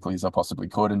working as quickly as I possibly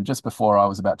could, and just before I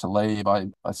was about to leave,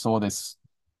 I saw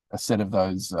a set of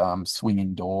those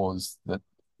swinging doors that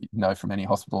you know from any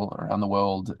hospital around the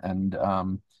world, and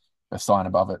a sign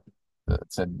above it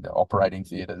that said operating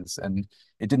theatres, and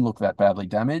it didn't look that badly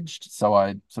damaged. So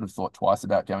I sort of thought twice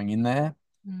about going in there.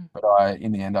 But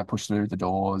in the end, I pushed through the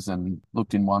doors and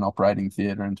looked in one operating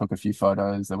theatre and took a few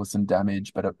photos. There was some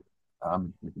damage, but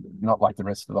um, not like the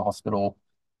rest of the hospital.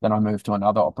 Then I moved to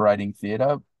another operating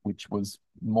theatre, which was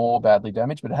more badly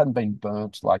damaged, but it hadn't been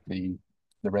burnt like the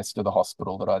rest of the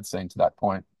hospital that I'd seen to that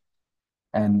point.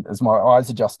 And as my eyes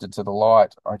adjusted to the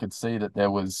light, I could see that there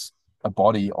was a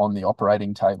body on the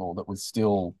operating table that was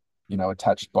still,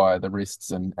 attached by the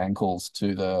wrists and ankles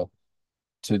to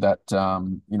that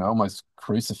almost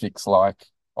crucifix-like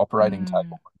operating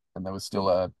table. And there was still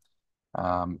a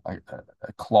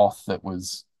cloth that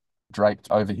was draped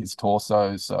over his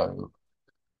torso. So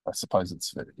I suppose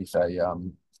it's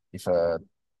if a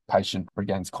patient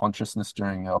regains consciousness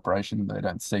during the operation, they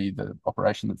don't see the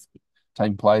operation that's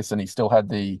taking place. And he still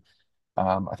had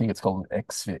I think it's called an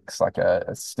X-fix, like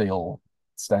a stainless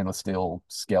steel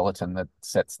skeleton that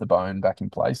sets the bone back in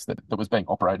place that was being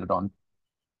operated on.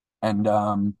 And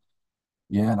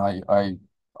yeah, and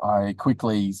I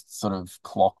quickly sort of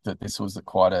clocked that this was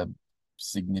quite a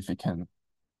significant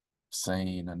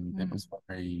scene, and it was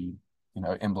very,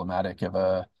 emblematic of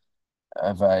a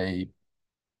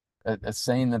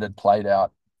scene that had played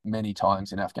out many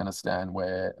times in Afghanistan,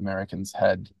 where Americans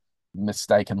had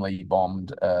mistakenly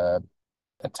bombed a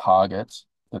target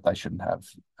that they shouldn't have.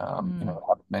 It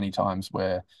happened many times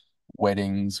where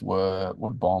weddings were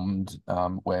bombed,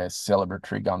 where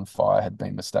celebratory gunfire had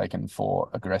been mistaken for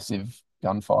aggressive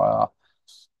gunfire.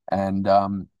 And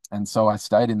so I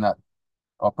stayed in that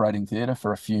operating theatre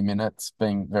for a few minutes,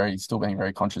 still being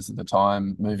very conscious at the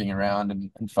time, moving around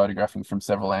and photographing from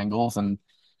several angles, and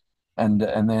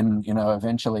then,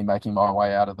 eventually making my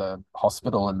way out of the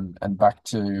hospital and back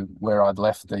to where I'd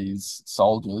left these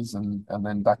soldiers, and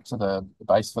then back to the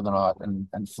base for the night,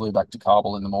 and flew back to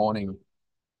Kabul in the morning.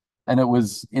 And it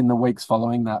was in the weeks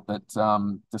following that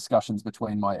discussions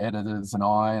between my editors and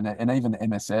I, and even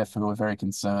MSF, who were very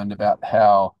concerned about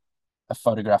how a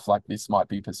photograph like this might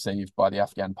be perceived by the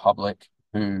Afghan public,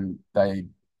 who they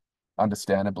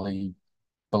understandably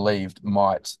believed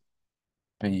might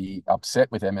be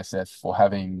upset with MSF for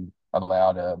having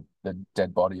allowed the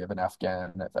dead body of an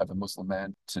Afghan, of a Muslim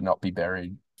man, to not be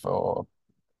buried for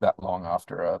that long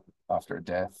after a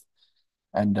death.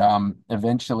 And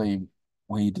eventually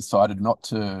we decided not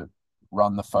to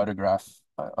run the photograph.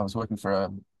 I was working for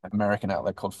an American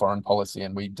outlet called Foreign Policy,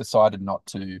 and we decided not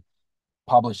to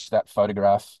publish that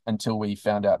photograph until we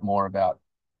found out more about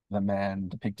the man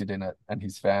depicted in it and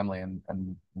his family,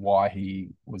 and why he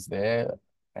was there,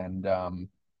 and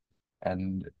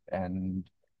and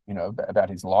about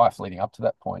his life leading up to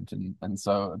that point. And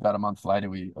so about a month later,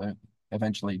 we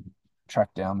eventually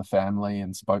tracked down the family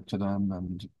and spoke to them,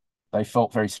 and they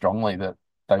felt very strongly that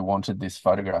they wanted this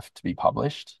photograph to be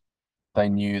published. They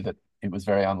knew that it was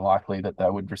very unlikely that they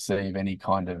would receive any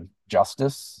kind of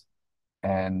justice.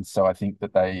 And so I think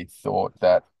that they thought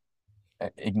that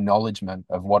acknowledgement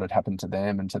of what had happened to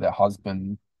them and to their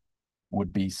husband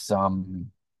would be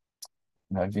some,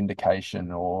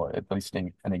 vindication, or at least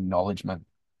an acknowledgement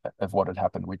of what had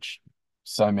happened, which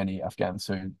so many Afghans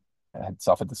who had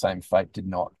suffered the same fate did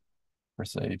not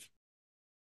receive.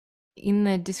 In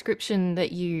the description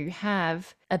that you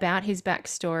have about his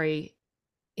backstory,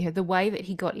 the way that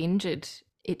he got injured,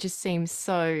 it just seems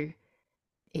so,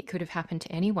 it could have happened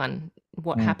to anyone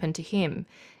what Mm, happened to him.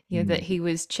 That mm, he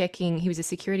was a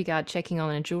security guard checking on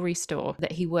a jewelry store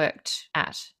that he worked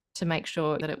at to make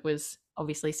sure that it was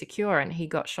obviously secure, and he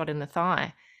got shot in the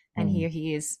thigh. And mm, here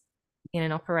he is in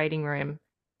an operating room,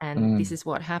 and this mm, is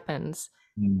what happens.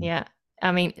 mm, Yeah.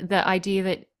 I mean, the idea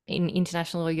that in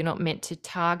international law you're not meant to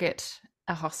target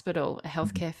a hospital, a mm.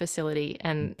 healthcare facility,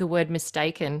 and the word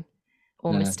mistaken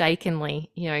or Yeah.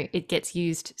 mistakenly, it gets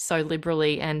used so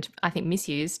liberally and I think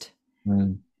misused.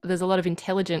 Mm, There's a lot of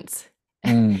intelligence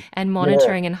mm. and Yeah.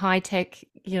 monitoring and high tech,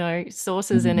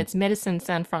 sources, and Mm. it's medicine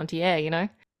sans frontiere.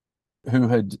 Who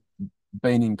had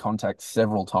been in contact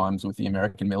several times with the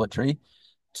American military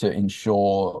to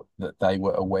ensure that they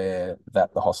were aware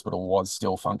that the hospital was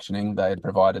still functioning. They had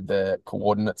provided the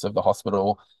coordinates of the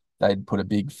hospital. They'd put a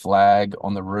big flag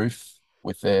on the roof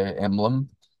with their emblem.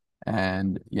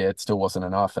 And yeah, it still wasn't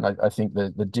enough. And I think the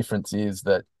difference is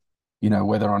that,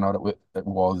 whether or not it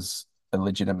was a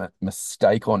legitimate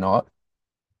mistake or not,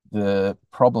 the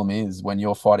problem is when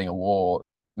you're fighting a war,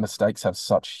 mistakes have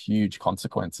such huge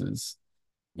consequences,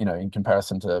 in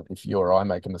comparison to if you or I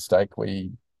make a mistake,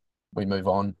 we move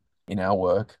on in our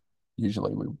work.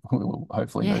 Usually we will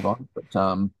hopefully Yeah. move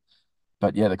on.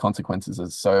 But yeah, the consequences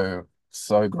are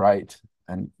so great.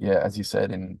 And yeah, as you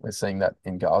said, we're seeing that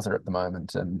in Gaza at the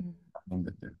moment. And I mean,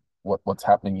 what's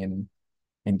happening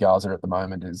in Gaza at the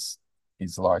moment is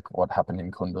like what happened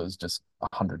in Kunduz, just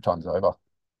 100 times over,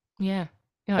 Yeah.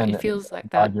 and It feels like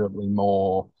that. arguably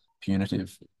more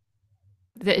punitive.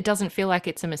 It doesn't feel like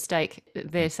it's a mistake.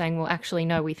 They're saying, well, actually,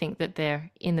 no, we think that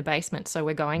they're in the basement, so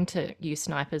we're going to use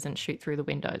snipers and shoot through the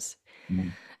windows.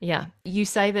 Mm, Yeah. You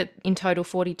say that in total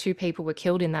 42 people were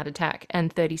killed in that attack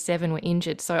and 37 were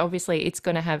injured. So obviously it's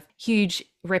going to have huge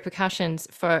repercussions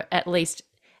for at least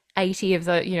 80 of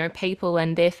the, people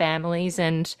and their families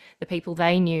and the people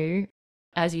they knew.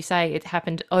 As you say, it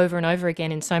happened over and over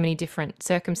again in so many different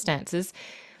circumstances.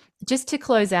 Just to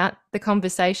close out the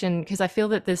conversation, because I feel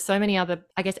that there's so many other,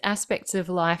 I guess, aspects of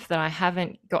life that I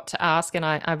haven't got to ask and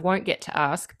I won't get to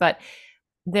ask, but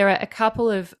there are a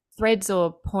couple of threads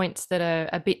or points that are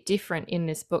a bit different in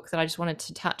this book that I just wanted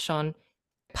to touch on.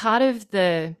 Part of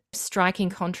the striking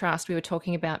contrast we were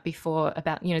talking about before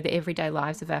about, the everyday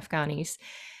lives of Afghanis.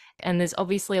 And there's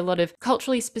obviously a lot of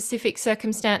culturally specific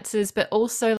circumstances, but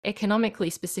also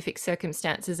economically specific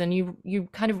circumstances. And you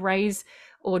kind of raise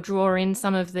or draw in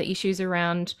some of the issues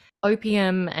around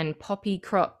opium and poppy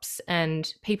crops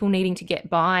and people needing to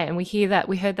get by. And we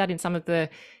heard that in some of the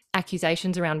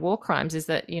accusations around war crimes, is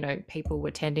that, people were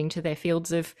tending to their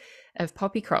fields of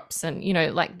poppy crops. And,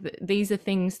 these are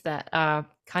things that are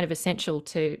kind of essential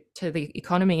to the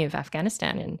economy of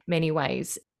Afghanistan in many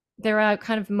ways. There are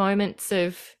kind of moments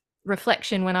of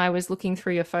reflection when I was looking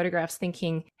through your photographs,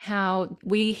 thinking how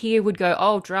we here would go,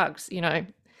 oh, drugs,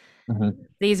 Hmm.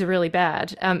 these are really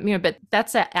bad. But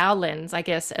that's our lens, I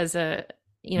guess, as a,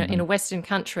 in Hmm. a Western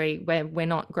country where we're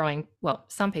not growing, well,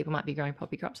 some people might be growing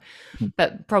poppy crops,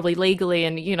 but probably legally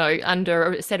and,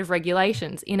 under a set of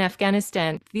regulations. In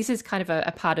Afghanistan, this is kind of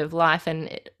a part of life.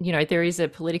 And, there is a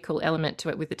political element to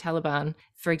it with the Taliban,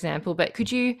 for example. But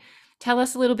could you tell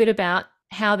us a little bit about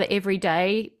how the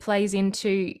everyday plays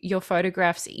into your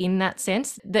photographs in that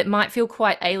sense that might feel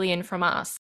quite alien from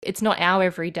us? It's not our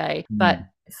everyday, but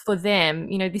for them,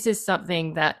 this is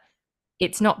something that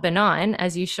it's not benign.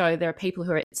 As you show, there are people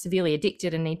who are severely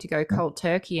addicted and need to go cold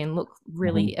turkey and look Hmm.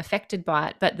 really affected by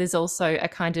it. But there's also a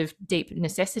kind of deep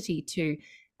necessity to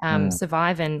Hmm.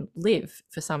 survive and live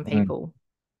for some Hmm. people.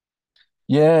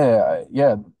 Yeah,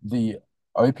 yeah. The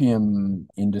opium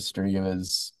industry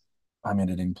was, I mean,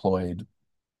 it employed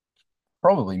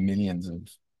probably millions of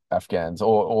Afghans,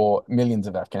 or millions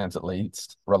of Afghans at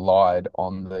least, relied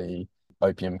on the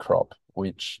opium crop,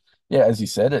 which, yeah, as you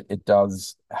said, it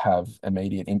does have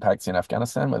immediate impacts in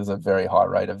Afghanistan, where there's a very high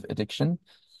rate of addiction,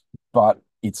 but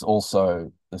it's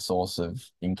also the source of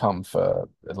income for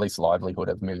at least livelihood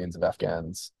of millions of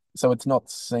Afghans. So it's not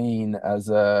seen as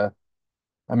a,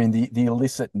 I mean, the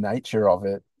illicit nature of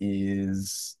it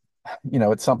is,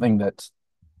 it's something that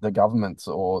the governments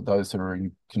or those who are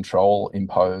in control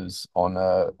impose on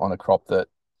a crop that,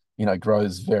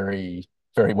 grows very,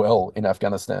 very well in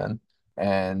Afghanistan,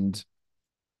 and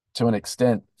to an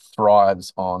extent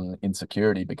thrives on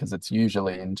insecurity, because it's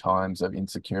usually in times of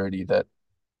insecurity that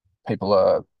people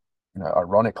are,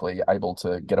 ironically able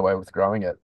to get away with growing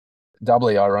it.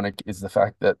 Doubly ironic is the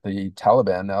fact that the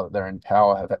Taliban, now that they're in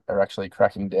power, are actually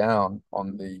cracking down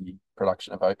on the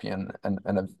production of opium, and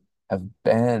have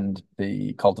banned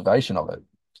the cultivation of it.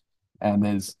 And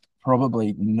there's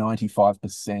probably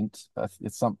 95%,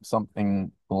 it's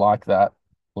something like that,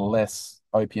 less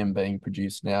opium being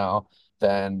produced now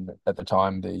than at the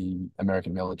time the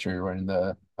American military were in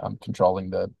the controlling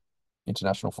the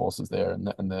international forces there,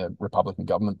 and the Republican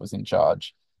government was in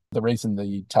charge. The reason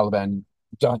the Taliban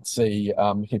don't see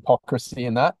hypocrisy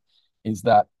in that is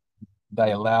that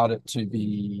they allowed it to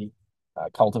be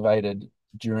cultivated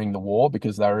during the war,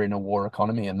 because they were in a war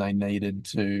economy and they needed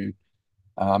to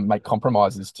make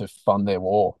compromises to fund their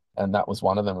war. And that was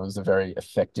one of them. It was a very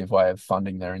effective way of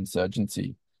funding their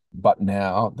insurgency. But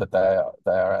now that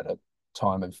they are at a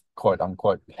time of quote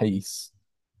unquote peace,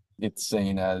 it's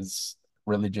seen as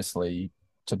religiously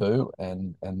taboo,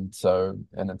 and so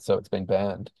it's been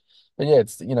banned. But yeah,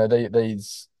 it's,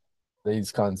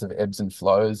 these kinds of ebbs and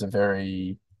flows are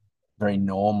very, very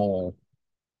normal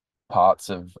parts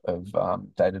of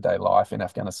day-to-day life in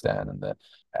Afghanistan, and that,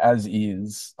 as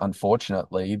is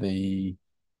unfortunately the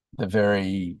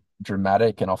very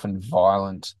dramatic and often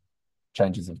violent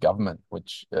changes of government,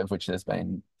 of which there's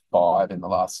been five in the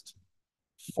last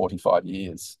 45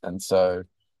 years. And so,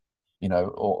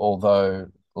 although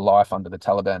life under the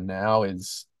Taliban now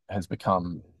has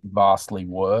become vastly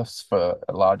worse for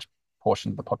a large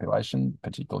portion of the population,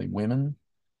 particularly women,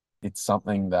 it's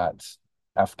something that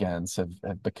Afghans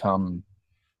have become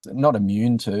not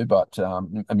immune to, but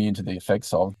immune to the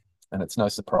effects of, and it's no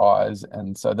surprise.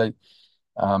 And so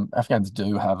Afghans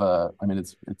do have I mean,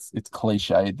 it's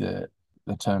cliched,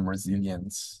 the term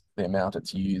resilience, the amount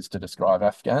it's used to describe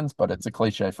Afghans, but it's a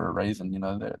cliche for a reason.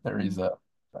 There is a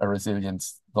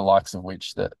resilience, the likes of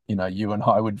which that, you and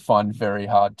I would find very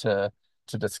hard to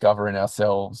discover in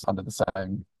ourselves under the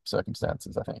same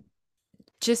circumstances, I think.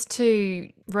 Just to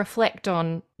reflect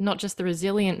on not just the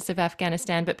resilience of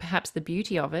Afghanistan, but perhaps the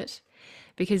beauty of it,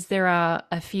 because there are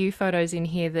a few photos in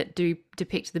here that do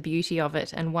depict the beauty of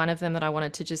it. And one of them that I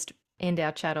wanted to just end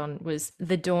our chat on was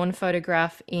the dawn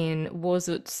photograph in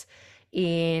Warzuts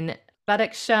in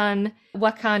Badakhshan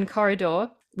Wakhan Corridor,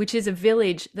 which is a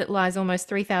village that lies almost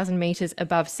 3,000 meters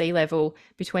above sea level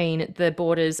between the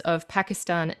borders of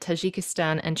Pakistan,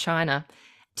 Tajikistan, and China.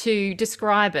 To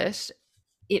describe it,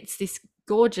 it's this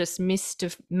gorgeous mist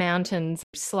of mountains,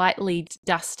 slightly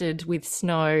dusted with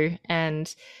snow,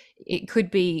 and it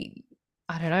could be,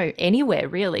 I don't know, anywhere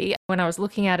really. When I was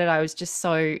looking at it, I was just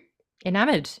so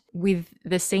enamored with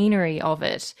the scenery of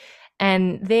it.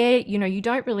 And there, you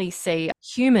don't really see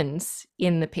humans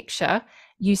in the picture.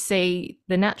 You see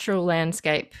the natural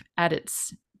landscape at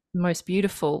its most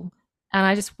beautiful. And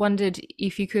I just wondered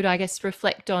if you could, I guess,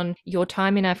 reflect on your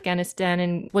time in Afghanistan.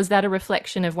 And was that a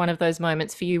reflection of one of those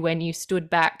moments for you when you stood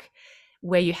back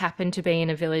where you happen to be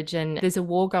in a village and there's a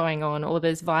war going on, or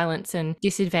there's violence and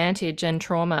disadvantage and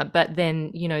trauma, but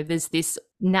then, there's this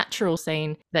natural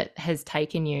scene that has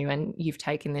taken you and you've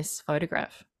taken this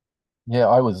photograph? Yeah,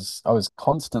 I was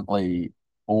constantly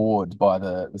awed by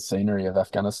the scenery of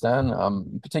Afghanistan,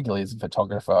 particularly as a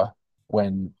photographer.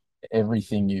 when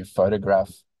everything you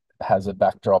photograph has a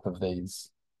backdrop of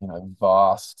these,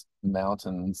 vast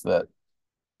mountains. That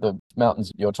the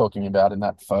mountains you're talking about in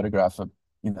that photograph are,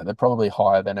 they're probably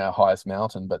higher than our highest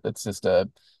mountain, but it's just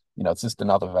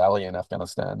another valley in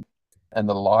Afghanistan. And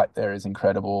the light there is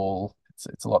incredible.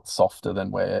 It's a lot softer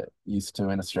than we're used to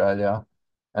in Australia.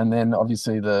 And then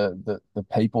obviously the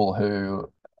people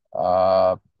who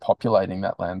are populating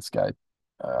that landscape,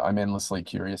 I'm endlessly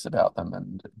curious about them.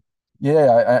 And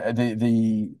yeah,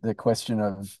 the question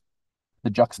of the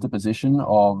juxtaposition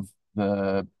of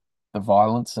the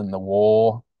violence and the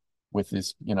war with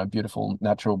this, beautiful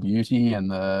natural beauty, and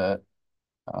the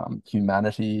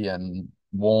humanity and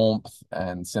warmth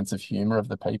and sense of humor of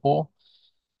the people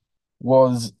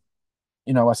was,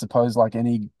 I suppose, like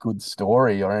any good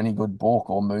story or any good book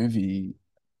or movie,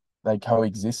 they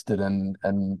coexisted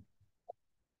and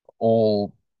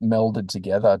all melded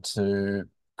together to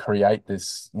create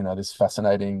this, this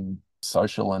fascinating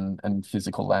social and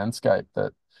physical landscape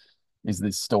that is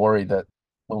this story that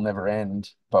will never end,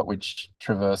 but which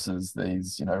traverses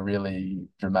these, really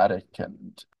dramatic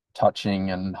and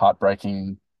touching and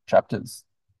heartbreaking chapters.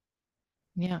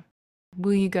 Yeah.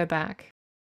 Will you go back?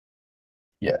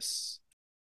 Yes,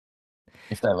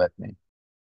 if they let me.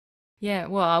 Yeah,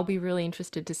 well, I'll be really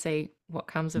interested to see what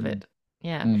comes of Mm. it.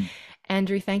 Yeah. Mm.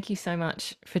 Andrew, thank you so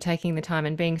much for taking the time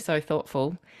and being so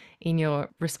thoughtful in your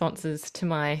responses to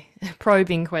my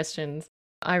probing questions.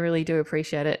 I really do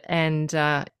appreciate it. And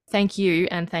thank you.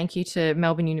 And thank you to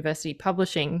Melbourne University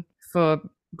Publishing for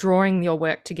drawing your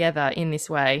work together in this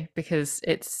way, because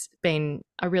it's been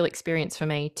a real experience for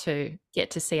me to get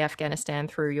to see Afghanistan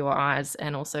through your eyes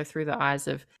and also through the eyes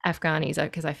of Afghanis,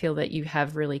 because I feel that you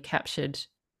have really captured,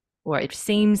 or it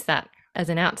seems that as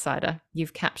an outsider,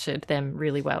 you've captured them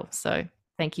really well. So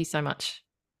thank you so much.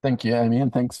 Thank you, Amy,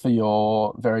 and thanks for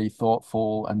your very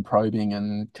thoughtful and probing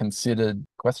and considered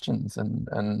questions and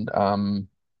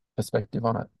perspective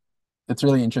on it. It's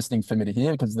really interesting for me to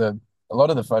hear, because a lot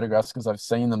of the photographs, because I've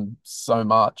seen them so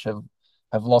much,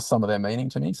 have lost some of their meaning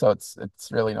to me. So it's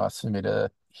really nice for me to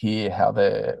hear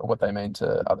what they mean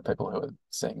to other people who are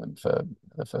seeing them for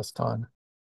the first time.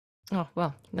 Oh,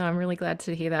 well, no, I'm really glad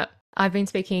to hear that. I've been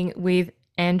speaking with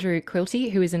Andrew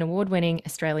Quilty, who is an award-winning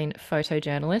Australian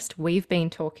photojournalist. We've been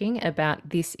talking about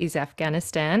This is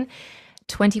Afghanistan,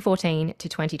 2014 to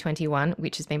 2021,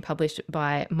 which has been published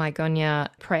by Mygonia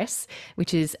Press,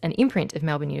 which is an imprint of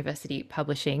Melbourne University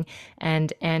Publishing.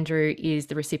 And Andrew is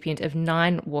the recipient of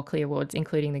 9 Walkley Awards,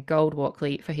 including the Gold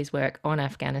Walkley for his work on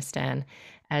Afghanistan,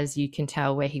 as you can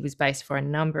tell, where he was based for a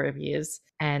number of years,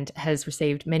 and has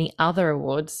received many other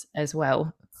awards as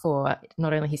well for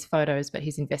not only his photos, but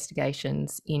his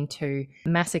investigations into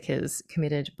massacres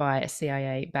committed by a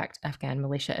CIA-backed Afghan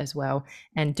militia as well.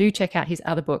 And do check out his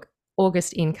other book,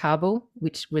 August in Kabul,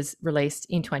 which was released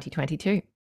in 2022.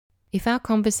 If our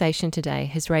conversation today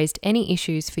has raised any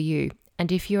issues for you,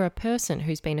 and if you're a person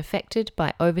who's been affected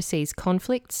by overseas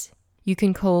conflicts, you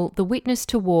can call the Witness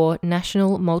to War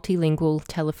National Multilingual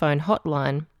Telephone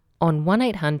Hotline on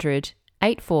 1800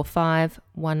 845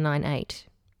 198.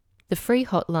 The free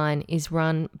hotline is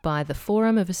run by the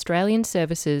Forum of Australian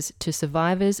Services to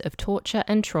Survivors of Torture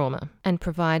and Trauma, and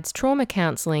provides trauma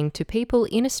counselling to people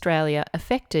in Australia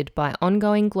affected by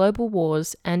ongoing global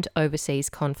wars and overseas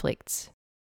conflicts.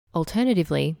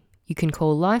 Alternatively, you can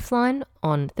call Lifeline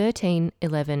on 13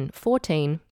 11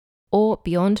 14 or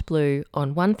Beyond Blue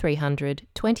on 1300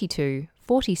 22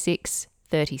 46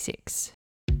 36.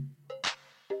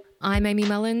 I'm Amy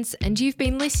Mullins, and you've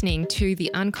been listening to the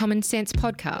Uncommon Sense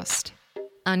podcast.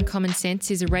 Uncommon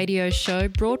Sense is a radio show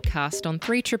broadcast on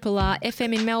 3RRR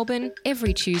FM in Melbourne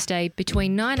every Tuesday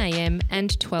between 9am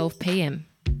and 12pm.